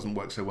doesn't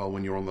work so well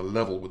when you're on the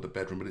level with the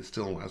bedroom, but it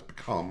still has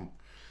become,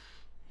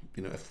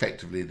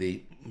 effectively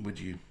the,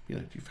 do you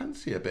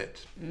fancy a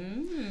bit?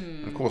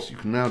 And of course, you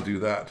can now do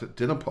that at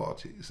dinner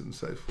parties and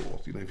so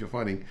forth. If you're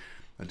finding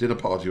a dinner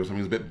party or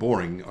something is a bit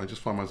boring, I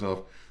just find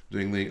myself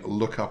doing the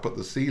look up at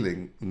the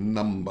ceiling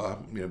number,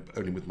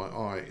 only with my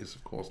eye, is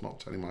of course not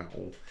turning my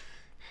whole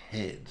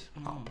head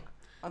up.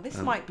 Oh, this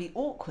might be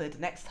awkward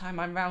next time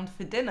I'm round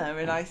for dinner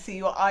and I see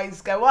your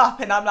eyes go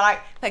up and I'm like,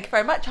 thank you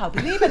very much, I'll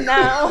be leaving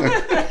now.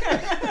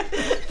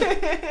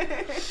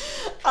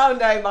 Oh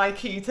no, my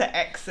cue to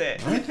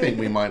exit. I think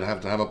we might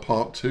have to have a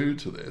part 2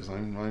 to this. I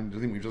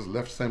think we've just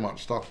left so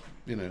much stuff,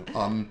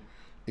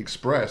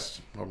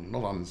 unexpressed, or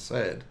not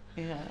unsaid.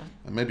 Yeah.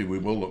 And maybe we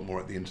will look more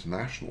at the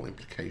international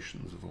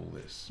implications of all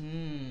this.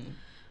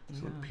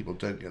 So that people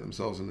don't get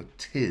themselves in a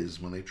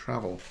tiz when they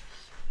travel,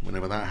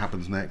 whenever that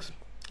happens next.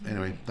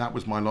 Anyway, that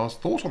was my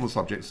last thought on the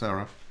subject,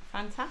 Sarah.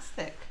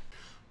 Fantastic.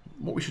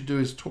 What we should do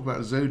is talk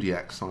about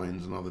zodiac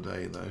signs another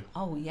day, though.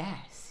 Oh,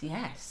 yes.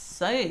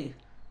 So,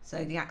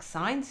 zodiac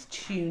signs,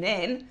 tune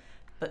in.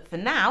 But for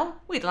now,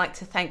 we'd like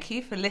to thank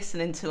you for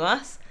listening to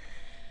us.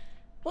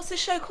 What's the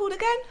show called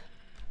again?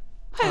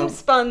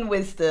 Homespun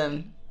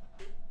Wisdom.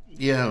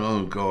 Yeah,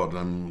 oh God,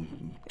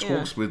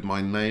 talks Yeah. with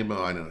my neighbour,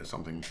 I don't know,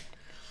 something.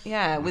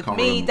 Yeah, with can't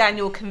me, remember.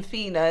 Daniel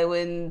Confino,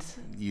 and...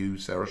 You,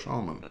 Sarah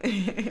Sharman.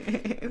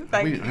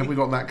 Thank you. Have we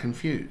got that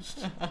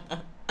confused?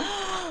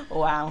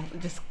 Wow,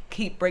 just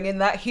keep bringing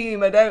that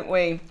humour, don't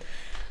we?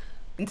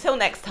 Until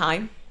next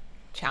time,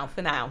 ciao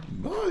for now.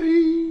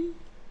 Bye.